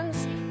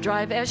friends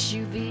drive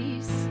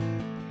SUVs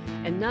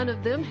and none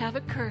of them have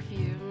a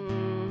curfew.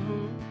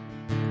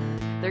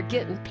 They're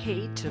getting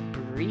paid to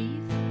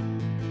breathe.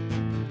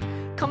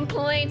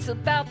 Complaints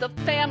about the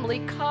family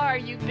car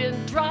you've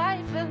been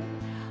driving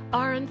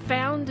are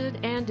unfounded,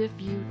 and if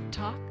you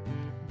talk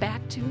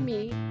back to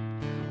me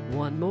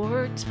one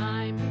more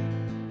time,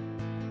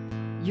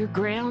 you're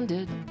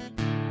grounded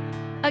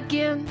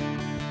again,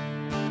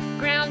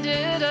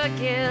 grounded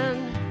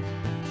again,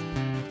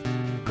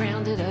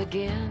 grounded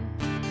again,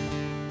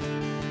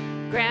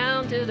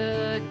 grounded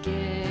again.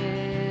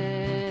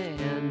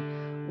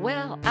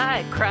 Well,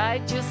 I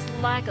cried just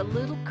like a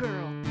little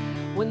girl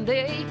when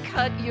they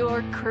cut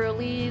your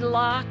curly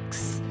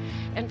locks,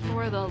 and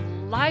for the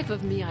life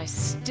of me, I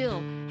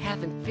still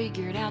haven't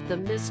figured out the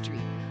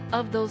mystery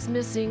of those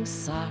missing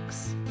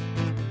socks.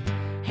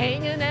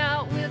 Hanging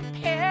out with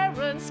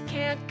parents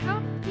can't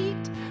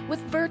compete with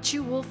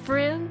virtual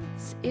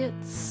friends.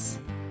 It's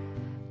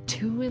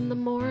 2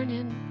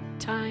 a.m,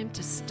 time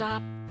to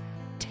stop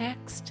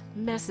text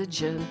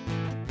messaging.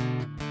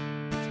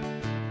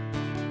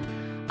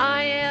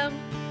 I am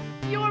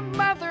your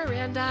mother,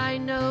 and I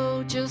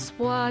know just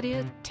what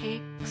it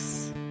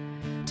takes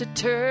to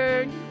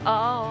turn you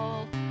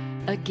all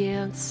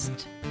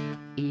against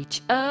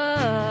each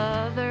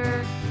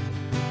other.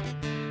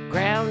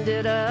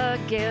 Grounded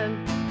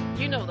again.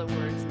 You know the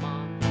words,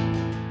 Mom.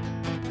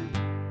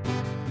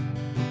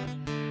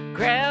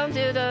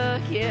 Grounded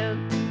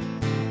again.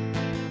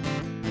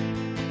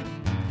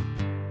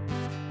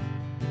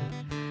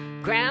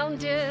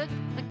 Grounded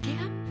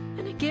again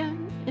and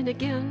again and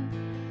again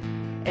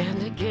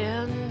and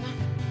again.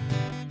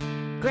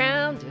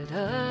 Grounded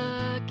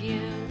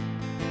again.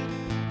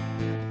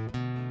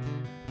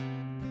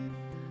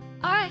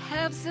 I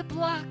have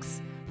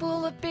Ziplocs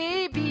full of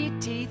baby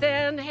teeth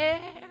and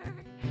hair.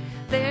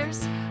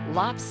 There's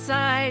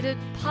lopsided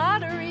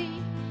pottery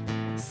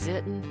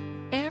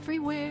sitting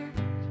everywhere.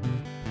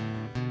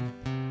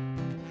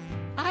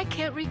 I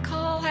can't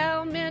recall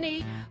how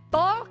many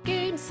ball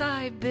games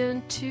I've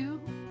been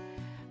to,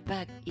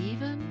 but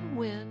even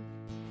when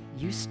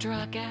you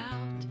struck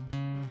out,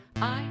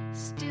 I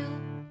still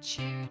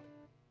cheered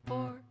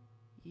for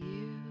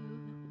you.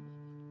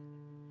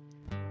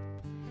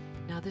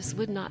 Now this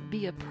would not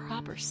be a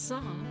proper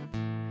song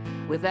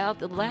without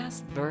the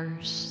last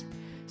verse.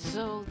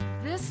 So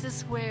this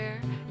is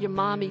where your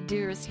mommy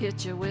dearest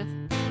hit you with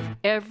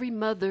every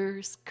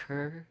mother's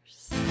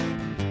curse.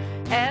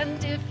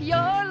 And if you're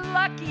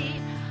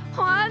lucky,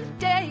 one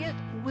day it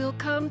will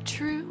come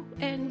true,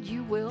 and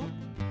you will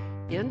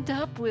end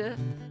up with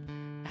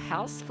a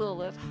house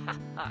full of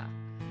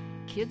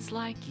kids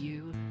like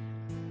you.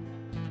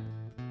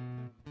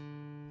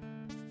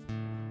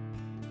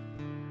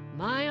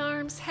 My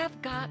arms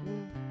have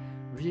gotten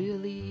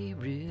really,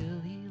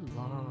 really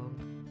long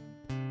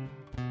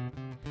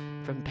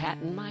from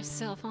patting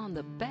myself on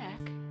the back,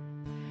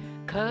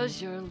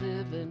 'cause you're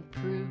living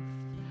proof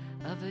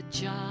of a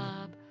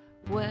job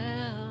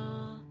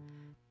well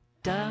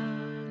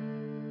done.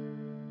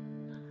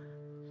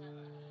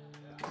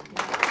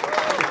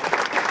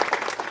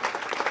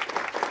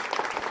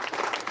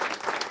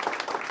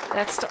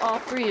 That's to all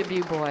 3 of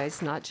you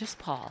boys, not just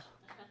Paul.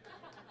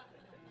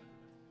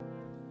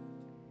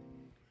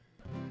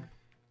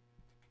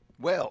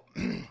 Well,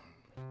 it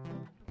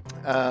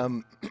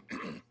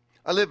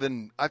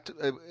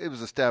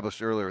was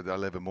established earlier that I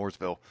live in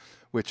Mooresville,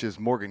 which is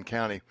Morgan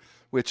County,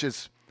 which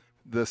is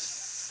the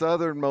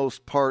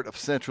southernmost part of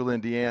central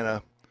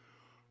Indiana,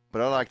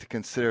 but I like to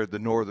consider the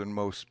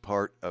northernmost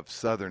part of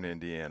southern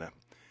Indiana.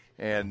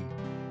 And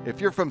if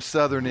you're from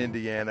southern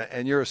Indiana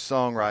and you're a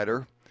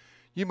songwriter,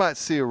 you might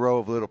see a row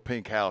of little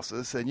pink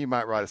houses and you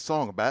might write a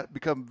song about it,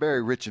 become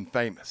very rich and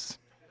famous.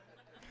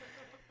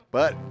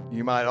 But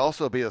you might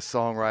also be a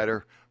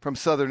songwriter from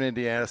southern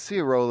Indiana, see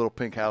a row of little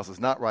pink houses,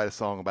 not write a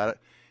song about it,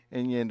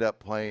 and you end up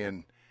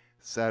playing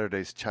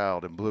Saturday's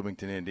Child in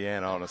Bloomington,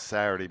 Indiana on a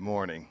Saturday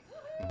morning.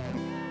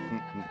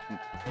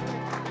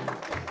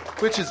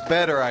 Which is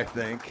better, I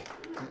think.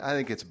 I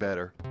think it's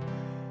better.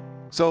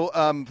 So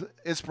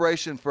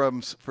inspiration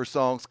for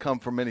songs come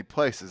from many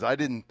places. I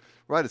didn't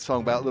write a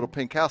song about little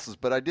pink houses,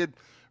 but I did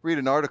read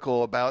an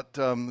article about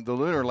the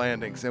lunar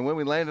landings. And when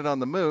we landed on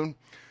the moon,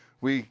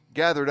 we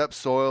gathered up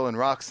soil and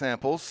rock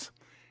samples,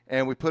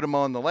 and we put them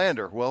on the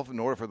lander. Well, in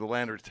order for the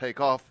lander to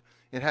take off,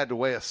 it had to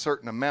weigh a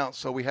certain amount,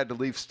 so we had to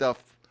leave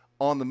stuff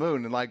on the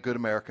moon. And like good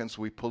Americans,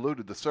 we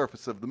polluted the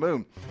surface of the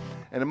moon.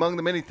 And among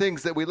the many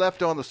things that we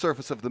left on the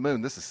surface of the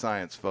moon, this is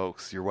science,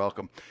 folks. You're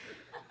welcome.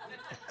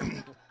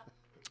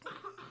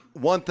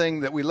 One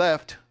thing that we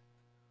left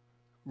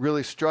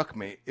really struck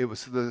me. It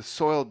was the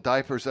soiled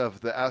diapers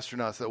of the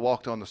astronauts that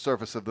walked on the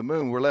surface of the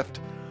moon were left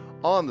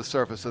on the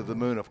surface of the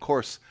moon. Of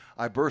course,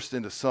 I burst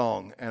into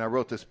song, and I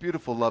wrote this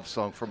beautiful love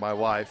song for my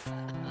wife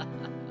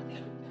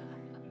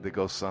that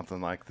goes something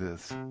like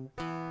this.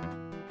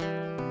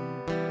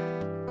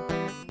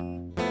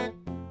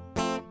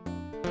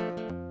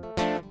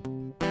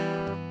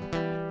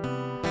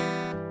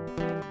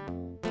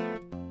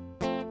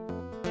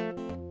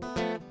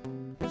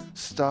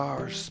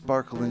 Stars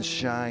sparkle and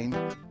shine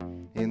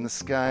in the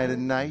sky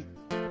tonight.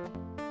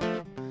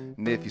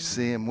 And if you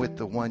see him with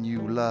the one you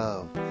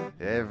love,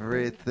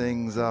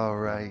 everything's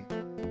alright.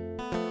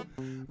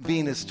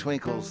 Venus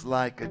twinkles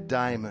like a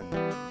diamond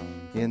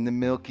in the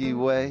Milky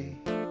Way.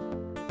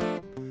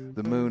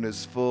 The moon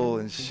is full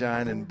and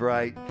shining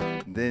bright.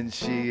 Then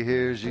she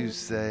hears you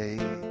say,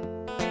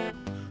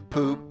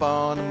 poop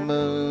on the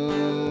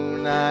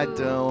moon, I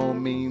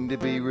don't mean to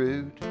be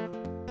rude.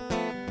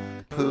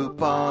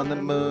 Poop on the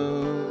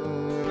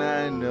moon,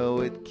 I know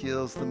it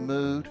kills the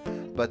mood,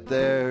 but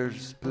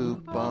there's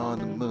poop on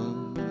the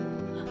moon.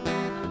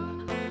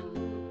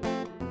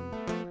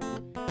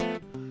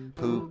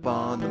 Poop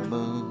on the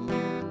moon.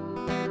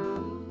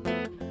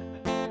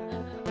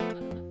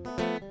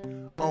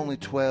 Only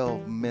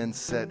 12 men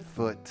set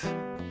foot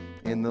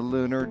in the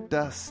lunar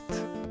dust.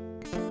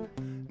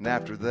 And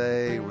after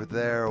they were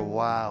there a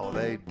while,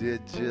 they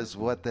did just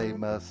what they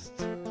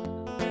must.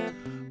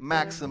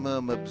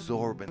 Maximum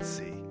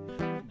absorbency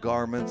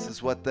garments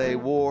is what they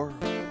wore.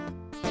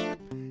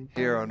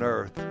 Here on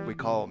Earth, we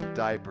call them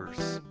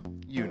diapers.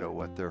 You know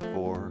what they're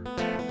for.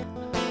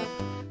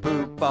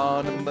 Poop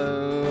on the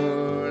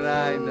moon,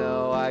 I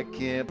know, I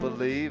can't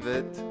believe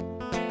it.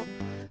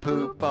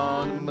 Poop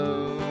on the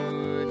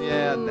moon,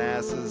 yeah,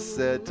 NASA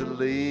said to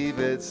leave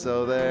it,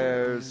 so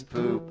there's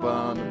poop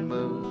on the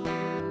moon.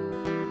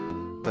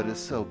 But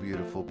it's so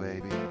beautiful,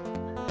 baby.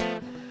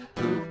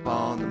 Poop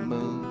on the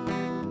moon.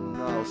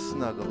 Oh,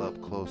 snuggle up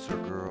closer,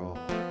 girl.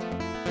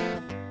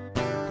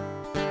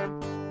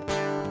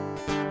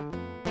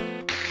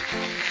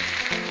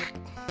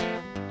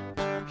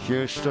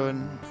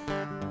 Houston,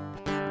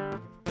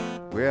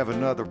 we have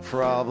another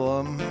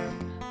problem.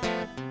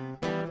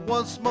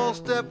 One small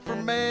step for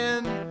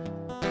man.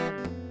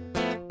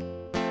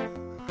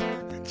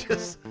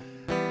 Just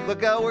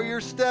look out where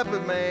you're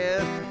stepping,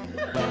 man.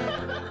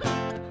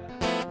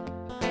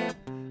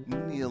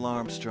 Neil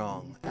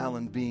Armstrong,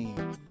 Alan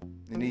Bean,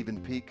 and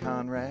even Pete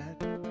Conrad,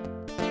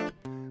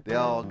 they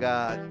all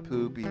got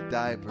poopy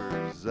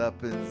diapers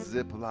up in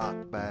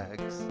Ziploc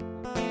bags,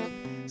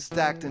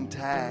 stacked and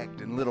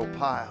tagged in little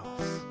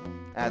piles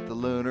at the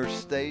lunar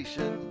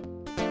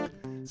station.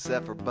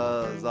 Except for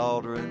Buzz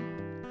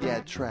Aldrin, he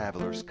had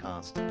traveler's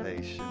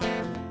constipation.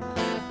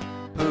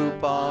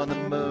 Poop on the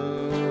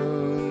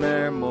moon,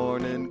 their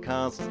morning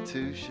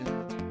constitution.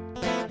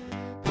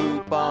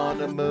 Poop on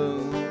the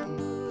moon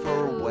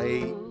for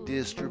weight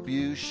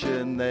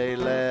distribution. They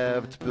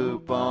left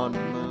poop on the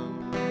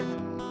moon.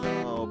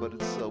 Oh, but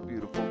it's so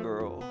beautiful,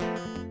 girl.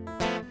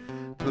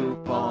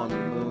 Poop on the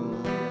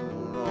moon.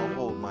 Oh,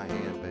 hold my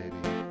hand, baby.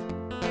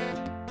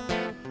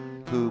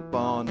 Poop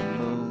on the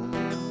moon.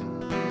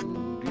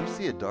 Do you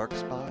see a dark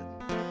spot?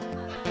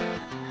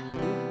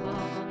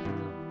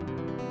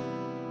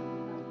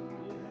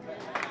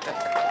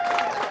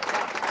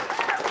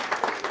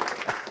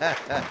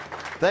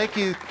 Thank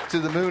you to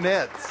the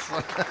Moonettes.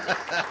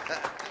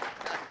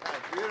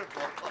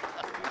 Beautiful.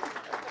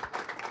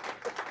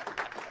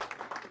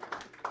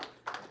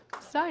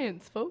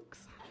 Science, folks.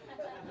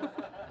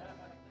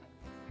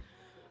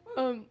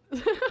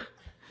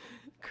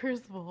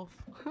 Chris Wolf.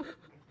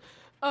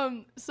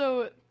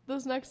 So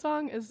this next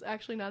song is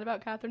actually not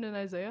about Catherine and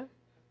Isaiah.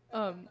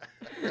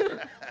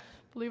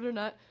 Believe it or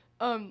not.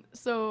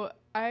 So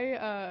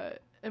I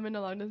am in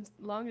a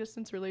long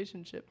distance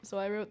relationship. So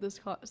I wrote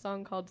this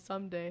song called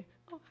Someday.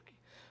 Oh,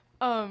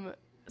 hi.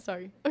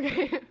 Sorry.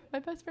 Okay. My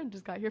best friend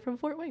just got here from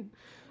Fort Wayne.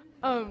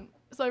 So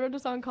I wrote a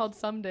song called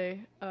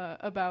Someday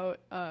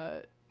about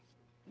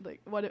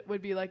like what it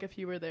would be like if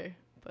he were there.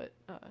 But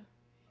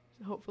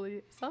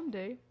hopefully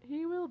someday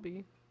he will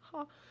be.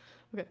 Ha.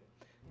 Okay.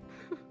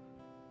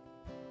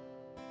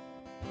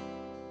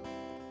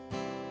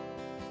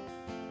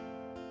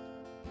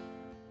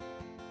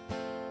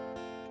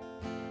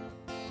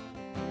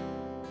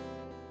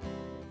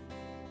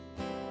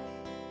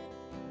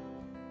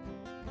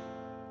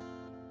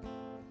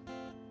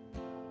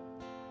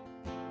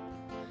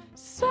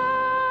 Someday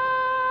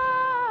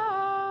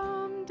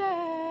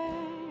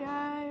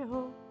I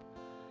hope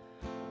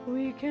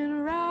we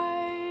can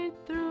ride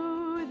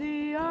through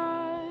the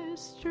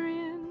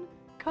Austrian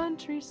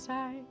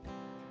countryside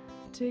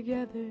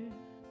together.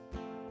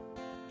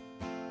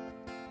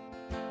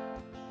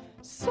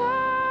 Someday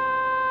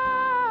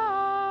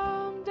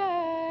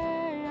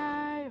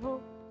I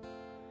hope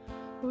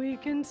we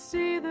can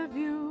see the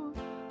view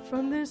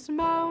from this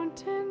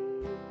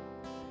mountain,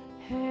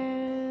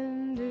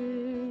 hand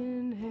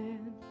in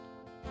hand.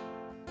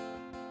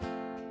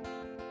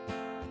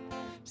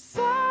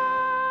 Someday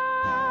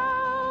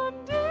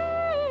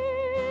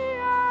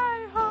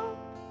I hope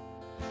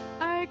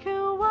I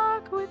can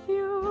walk with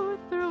you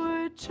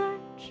through a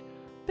church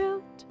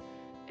built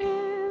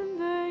in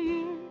the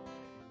year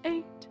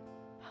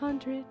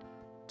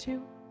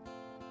 802.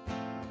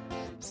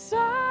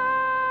 Someday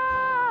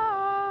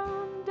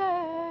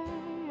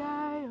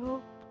I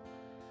hope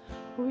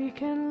we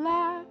can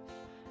laugh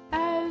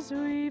as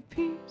we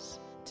piece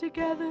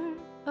together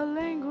a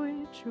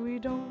language we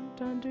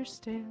don't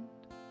understand.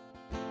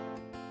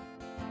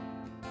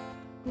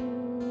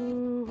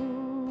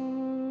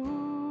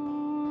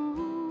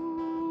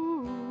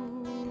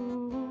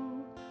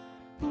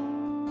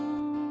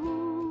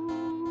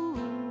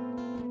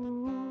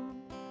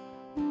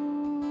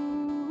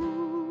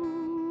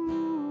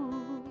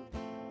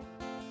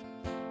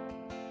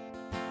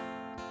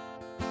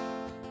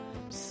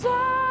 Someday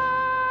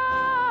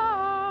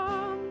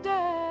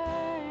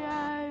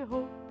I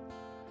hope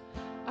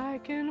I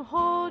can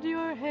hold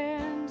your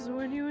hands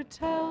when you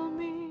tell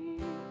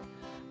me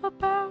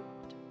about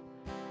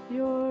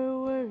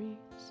your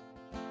worries.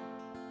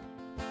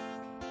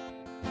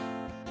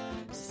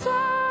 Someday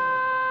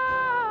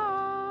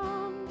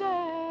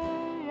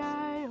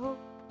I hope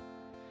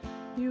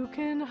you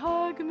can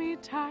hug me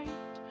tight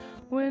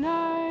when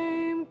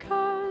I'm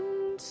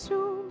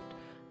consumed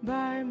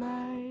by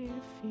my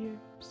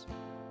fears.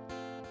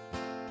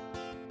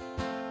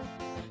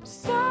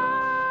 Someday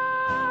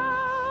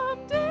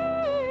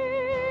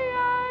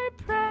I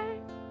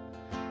pray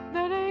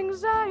that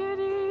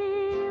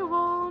anxiety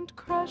won't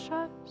crush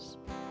us.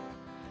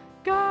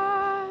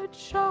 God,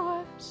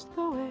 show us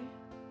the way.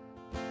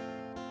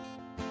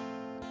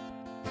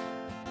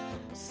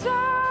 Someday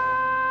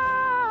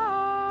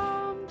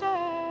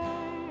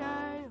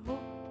I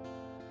hope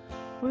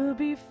we'll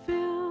be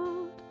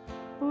filled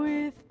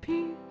with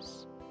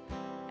peace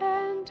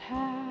and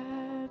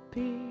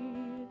happy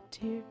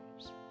tears.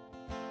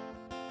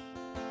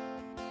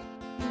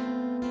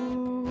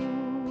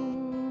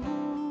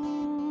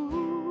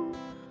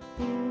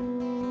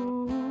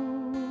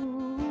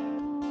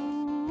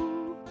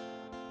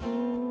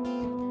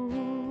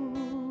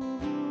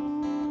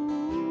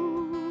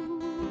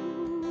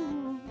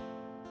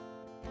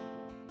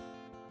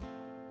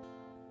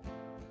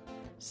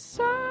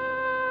 Someday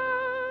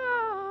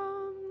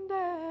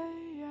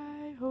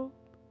I hope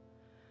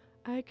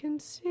I can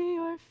see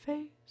your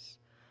face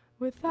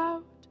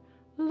without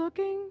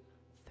looking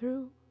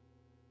through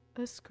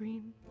a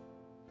screen.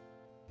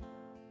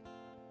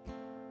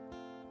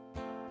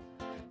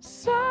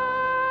 Someday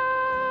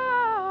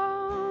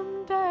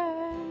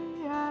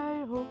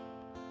I hope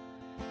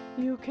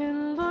you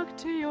can look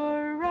to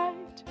your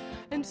right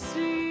and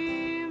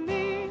see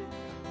me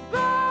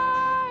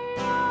by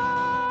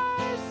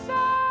your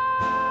side.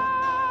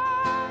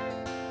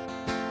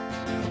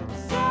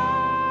 Someday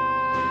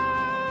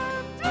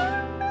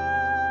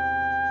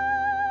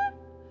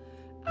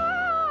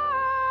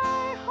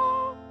I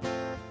hope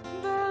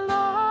the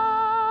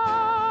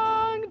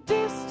long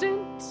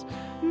distance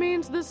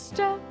means the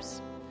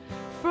steps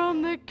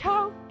from the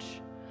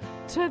couch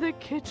to the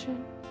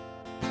kitchen.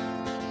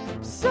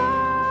 Someday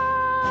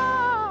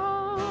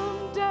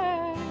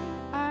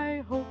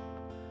I hope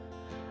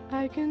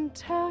I can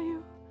tell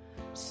you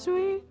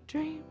sweet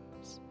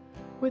dreams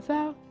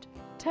without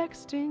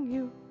texting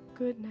you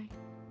good night.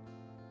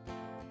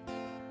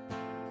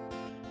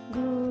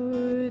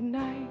 Good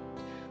night,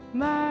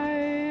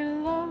 my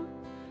love,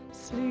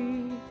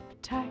 sleep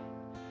tight.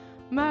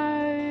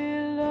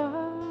 My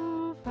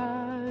love,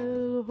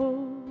 I'll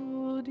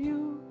hold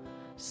you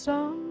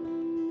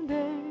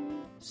someday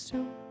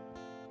soon.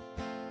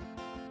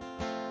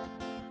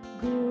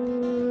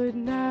 Good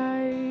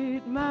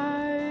night,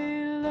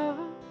 my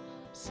love,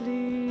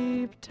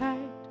 sleep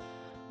tight.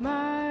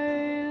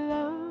 My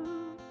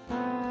love,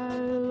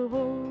 I'll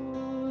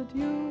hold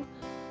you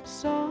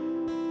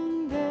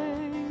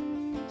someday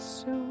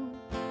soon.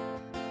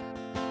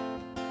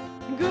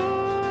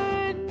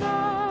 Good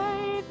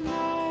night,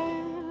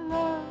 my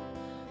love,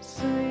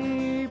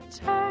 sleep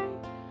tight.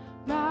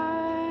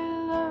 My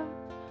love,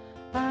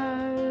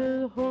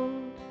 I'll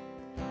hold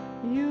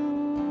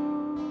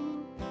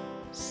you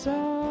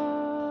someday.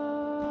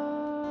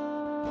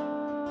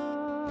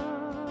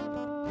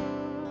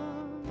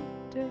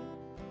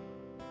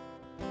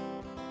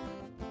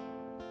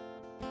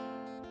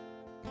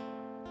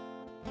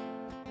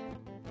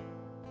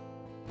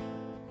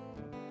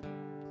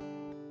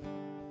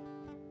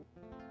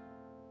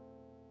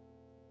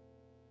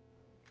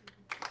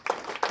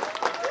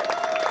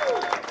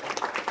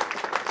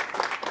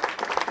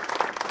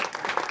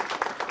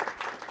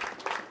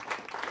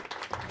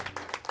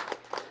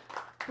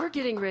 We're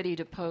getting ready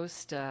to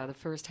post the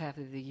first half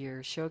of the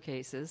year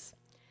showcases.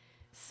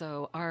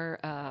 So our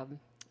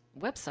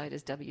website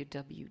is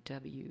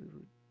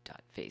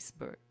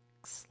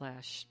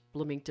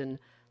www.facebook.com/Bloomington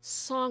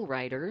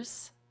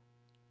Songwriters.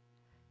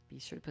 Be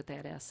sure to put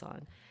that S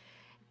on.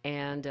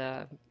 And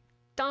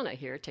Donna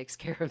here takes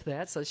care of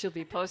that, so she'll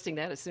be posting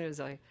that as soon as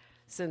I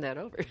send that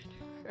over.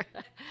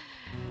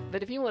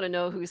 But if you want to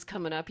know who's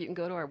coming up, you can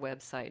go to our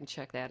website and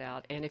check that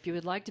out. And if you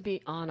would like to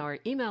be on our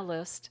email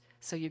list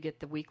so you get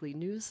the weekly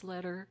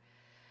newsletter,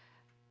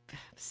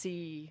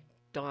 see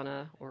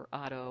Donna or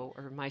Otto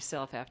or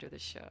myself after the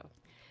show.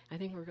 I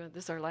think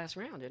this is our last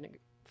round, isn't it,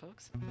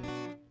 folks?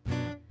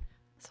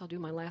 So I'll do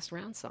my last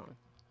round song.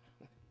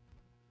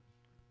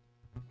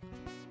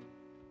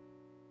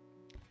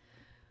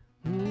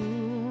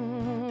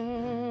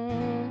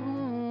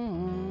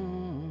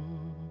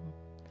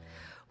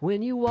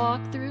 When you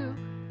walk through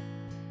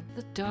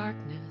the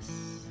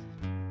darkness,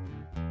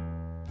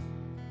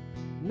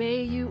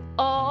 may you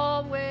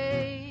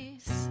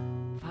always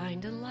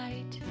find a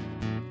light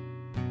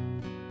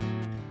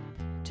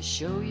to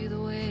show you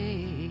the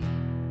way.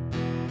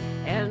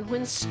 And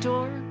when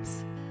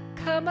storms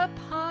come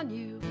upon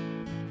you,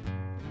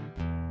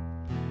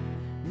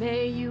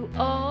 may you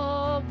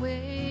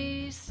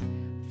always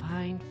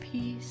find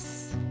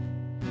peace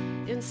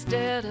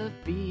instead of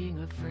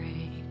being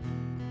afraid.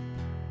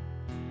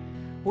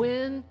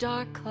 When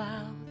dark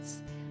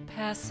clouds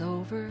pass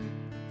over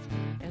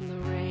and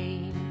the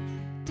rain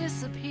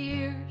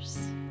disappears,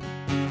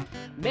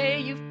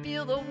 may you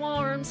feel the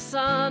warm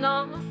sun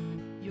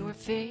on your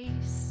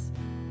face.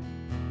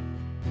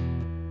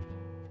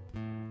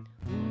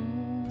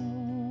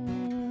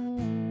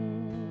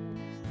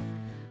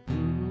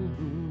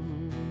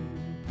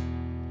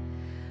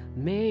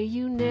 May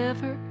you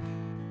never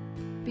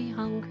be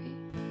hungry,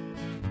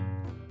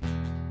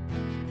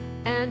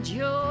 and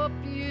your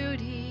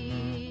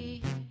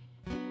beauty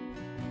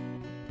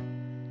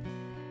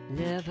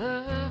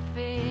never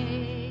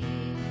fade.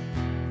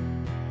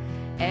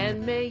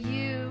 And may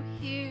you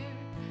hear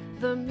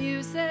the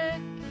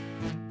music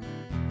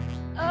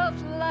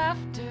of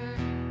laughter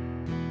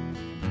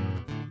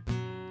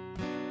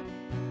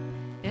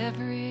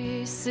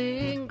every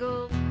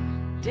single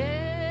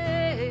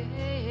day.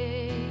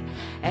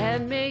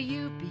 And may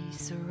you be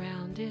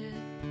surrounded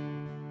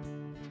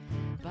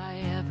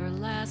by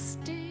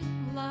everlasting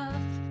love,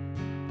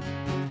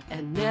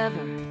 and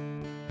never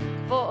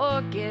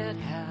forget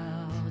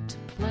how to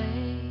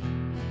play,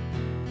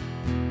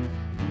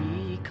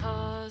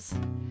 because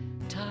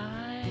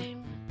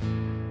time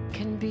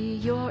can be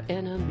your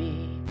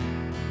enemy,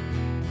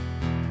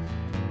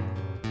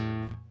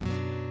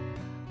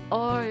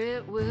 or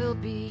it will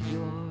be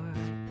your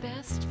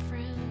best friend.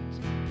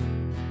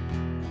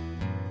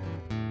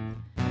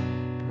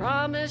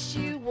 Promise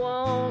you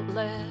won't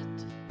let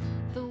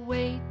the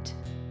weight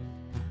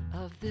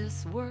of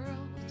this world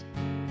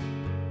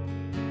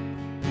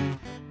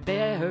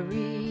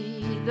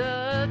bury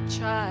the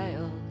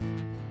child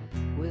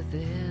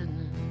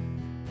within.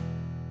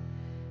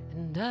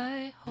 And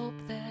I hope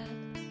that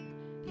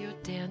you're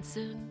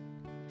dancing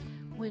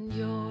when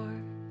you're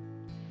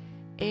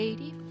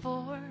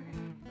 84.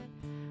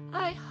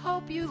 I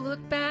hope you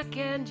look back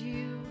and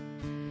you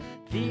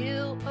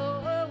feel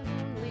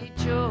only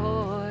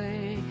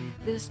joy.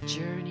 This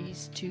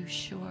journey's too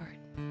short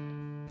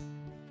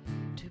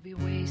to be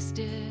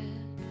wasted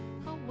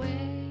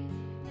away.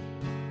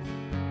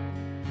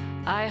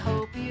 I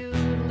hope you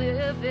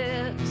live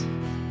it,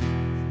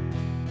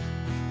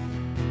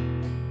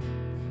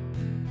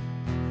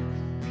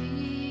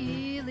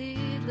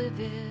 really live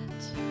it.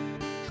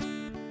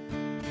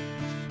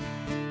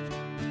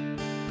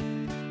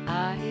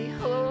 I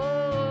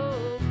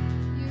hope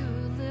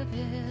you live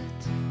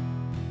it,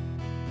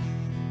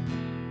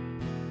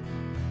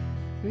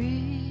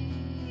 really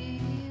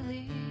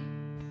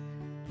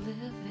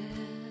live it.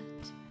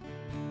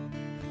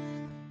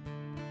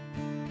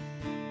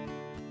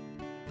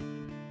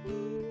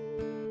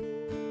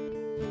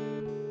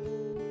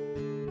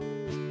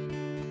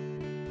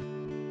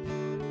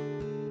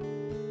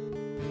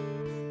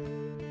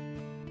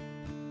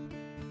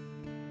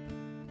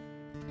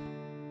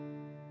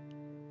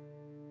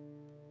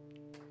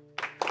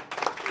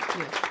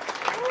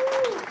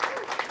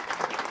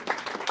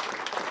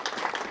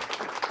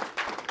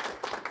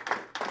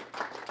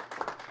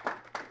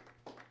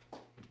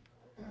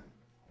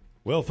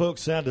 Well,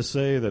 folks, sad to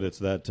say that it's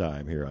that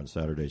time here on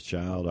Saturday's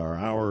Child. Our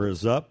hour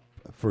is up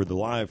for the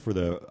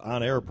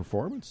on-air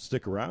performance.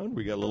 Stick around.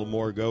 We got a little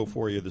more to go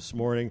for you this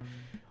morning.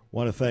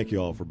 Want to thank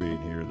you all for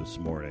being here this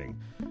morning,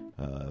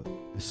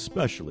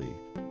 especially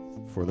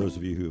for those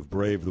of you who have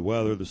braved the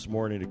weather this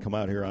morning to come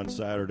out here on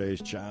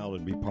Saturday's Child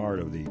and be part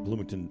of the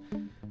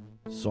Bloomington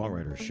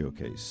Songwriter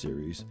Showcase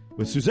series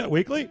with Suzette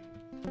Weakley,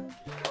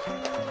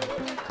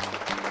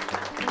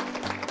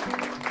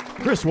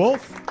 Chris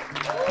Wolf,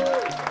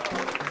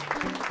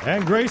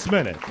 and Grace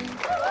Minnick.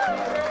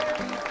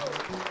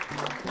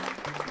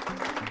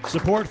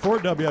 Support for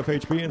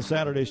WFHB and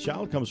Saturday's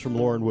Child comes from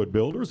Lauren Wood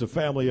Builders, a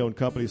family-owned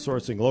company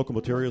sourcing local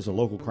materials and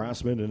local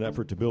craftsmen in an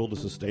effort to build a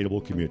sustainable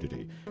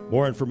community.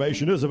 More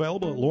information is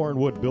available at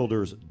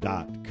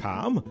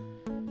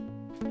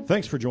laurenwoodbuilders.com.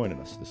 Thanks for joining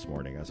us this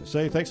morning. As I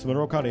say, thanks to the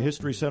Monroe County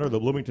History Center, the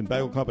Bloomington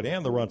Bagel Company,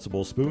 and the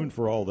Runcible Spoon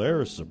for all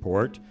their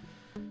support.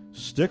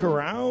 Stick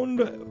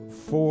around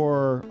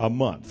for a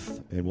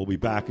month, and we'll be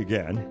back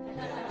again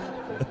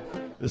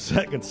the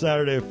second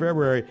Saturday of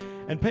February.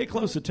 And pay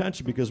close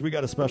attention because we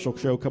got a special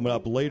show coming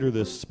up later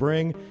this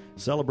spring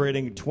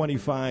celebrating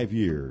 25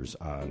 years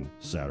on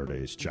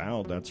Saturday's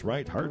Child. That's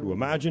right, hard to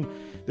imagine.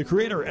 The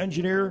creator,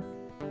 engineer,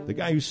 the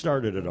guy who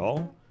started it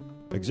all,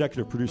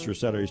 executive producer of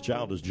Saturday's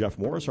Child is Jeff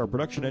Morris. Our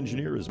production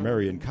engineer is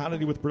Marion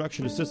Connolly with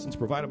production assistance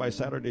provided by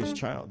Saturday's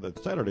Child, the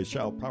Saturday's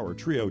Child Power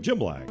Trio, Jim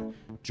Lang,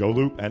 Joe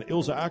Loop, and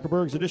Ilza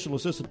Ackerberg's additional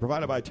assistance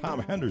provided by Tom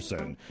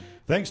Henderson.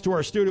 Thanks to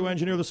our studio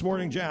engineer this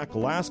morning, Jack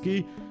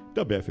Lasky.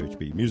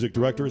 WFHB music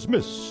director is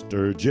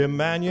Mr. Jim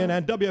Mannion,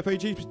 and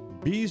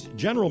WFHB's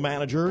general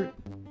manager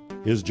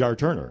is Jar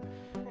Turner.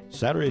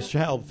 Saturday's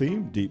Child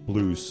theme, Deep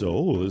Blue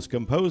Soul, is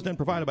composed and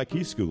provided by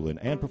Keith Skoglund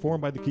and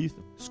performed by the Keith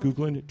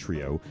Skoglund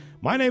Trio.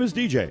 My name is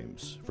D.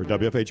 James. For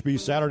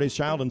WFHB's Saturday's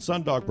Child and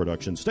Sundog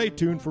production, stay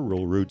tuned for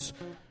Rural Roots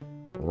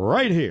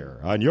right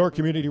here on your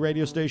community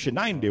radio station,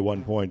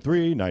 91.3,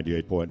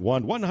 98.1,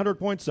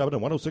 100.7,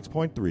 and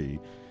 106.3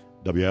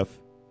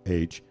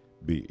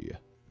 WFHB.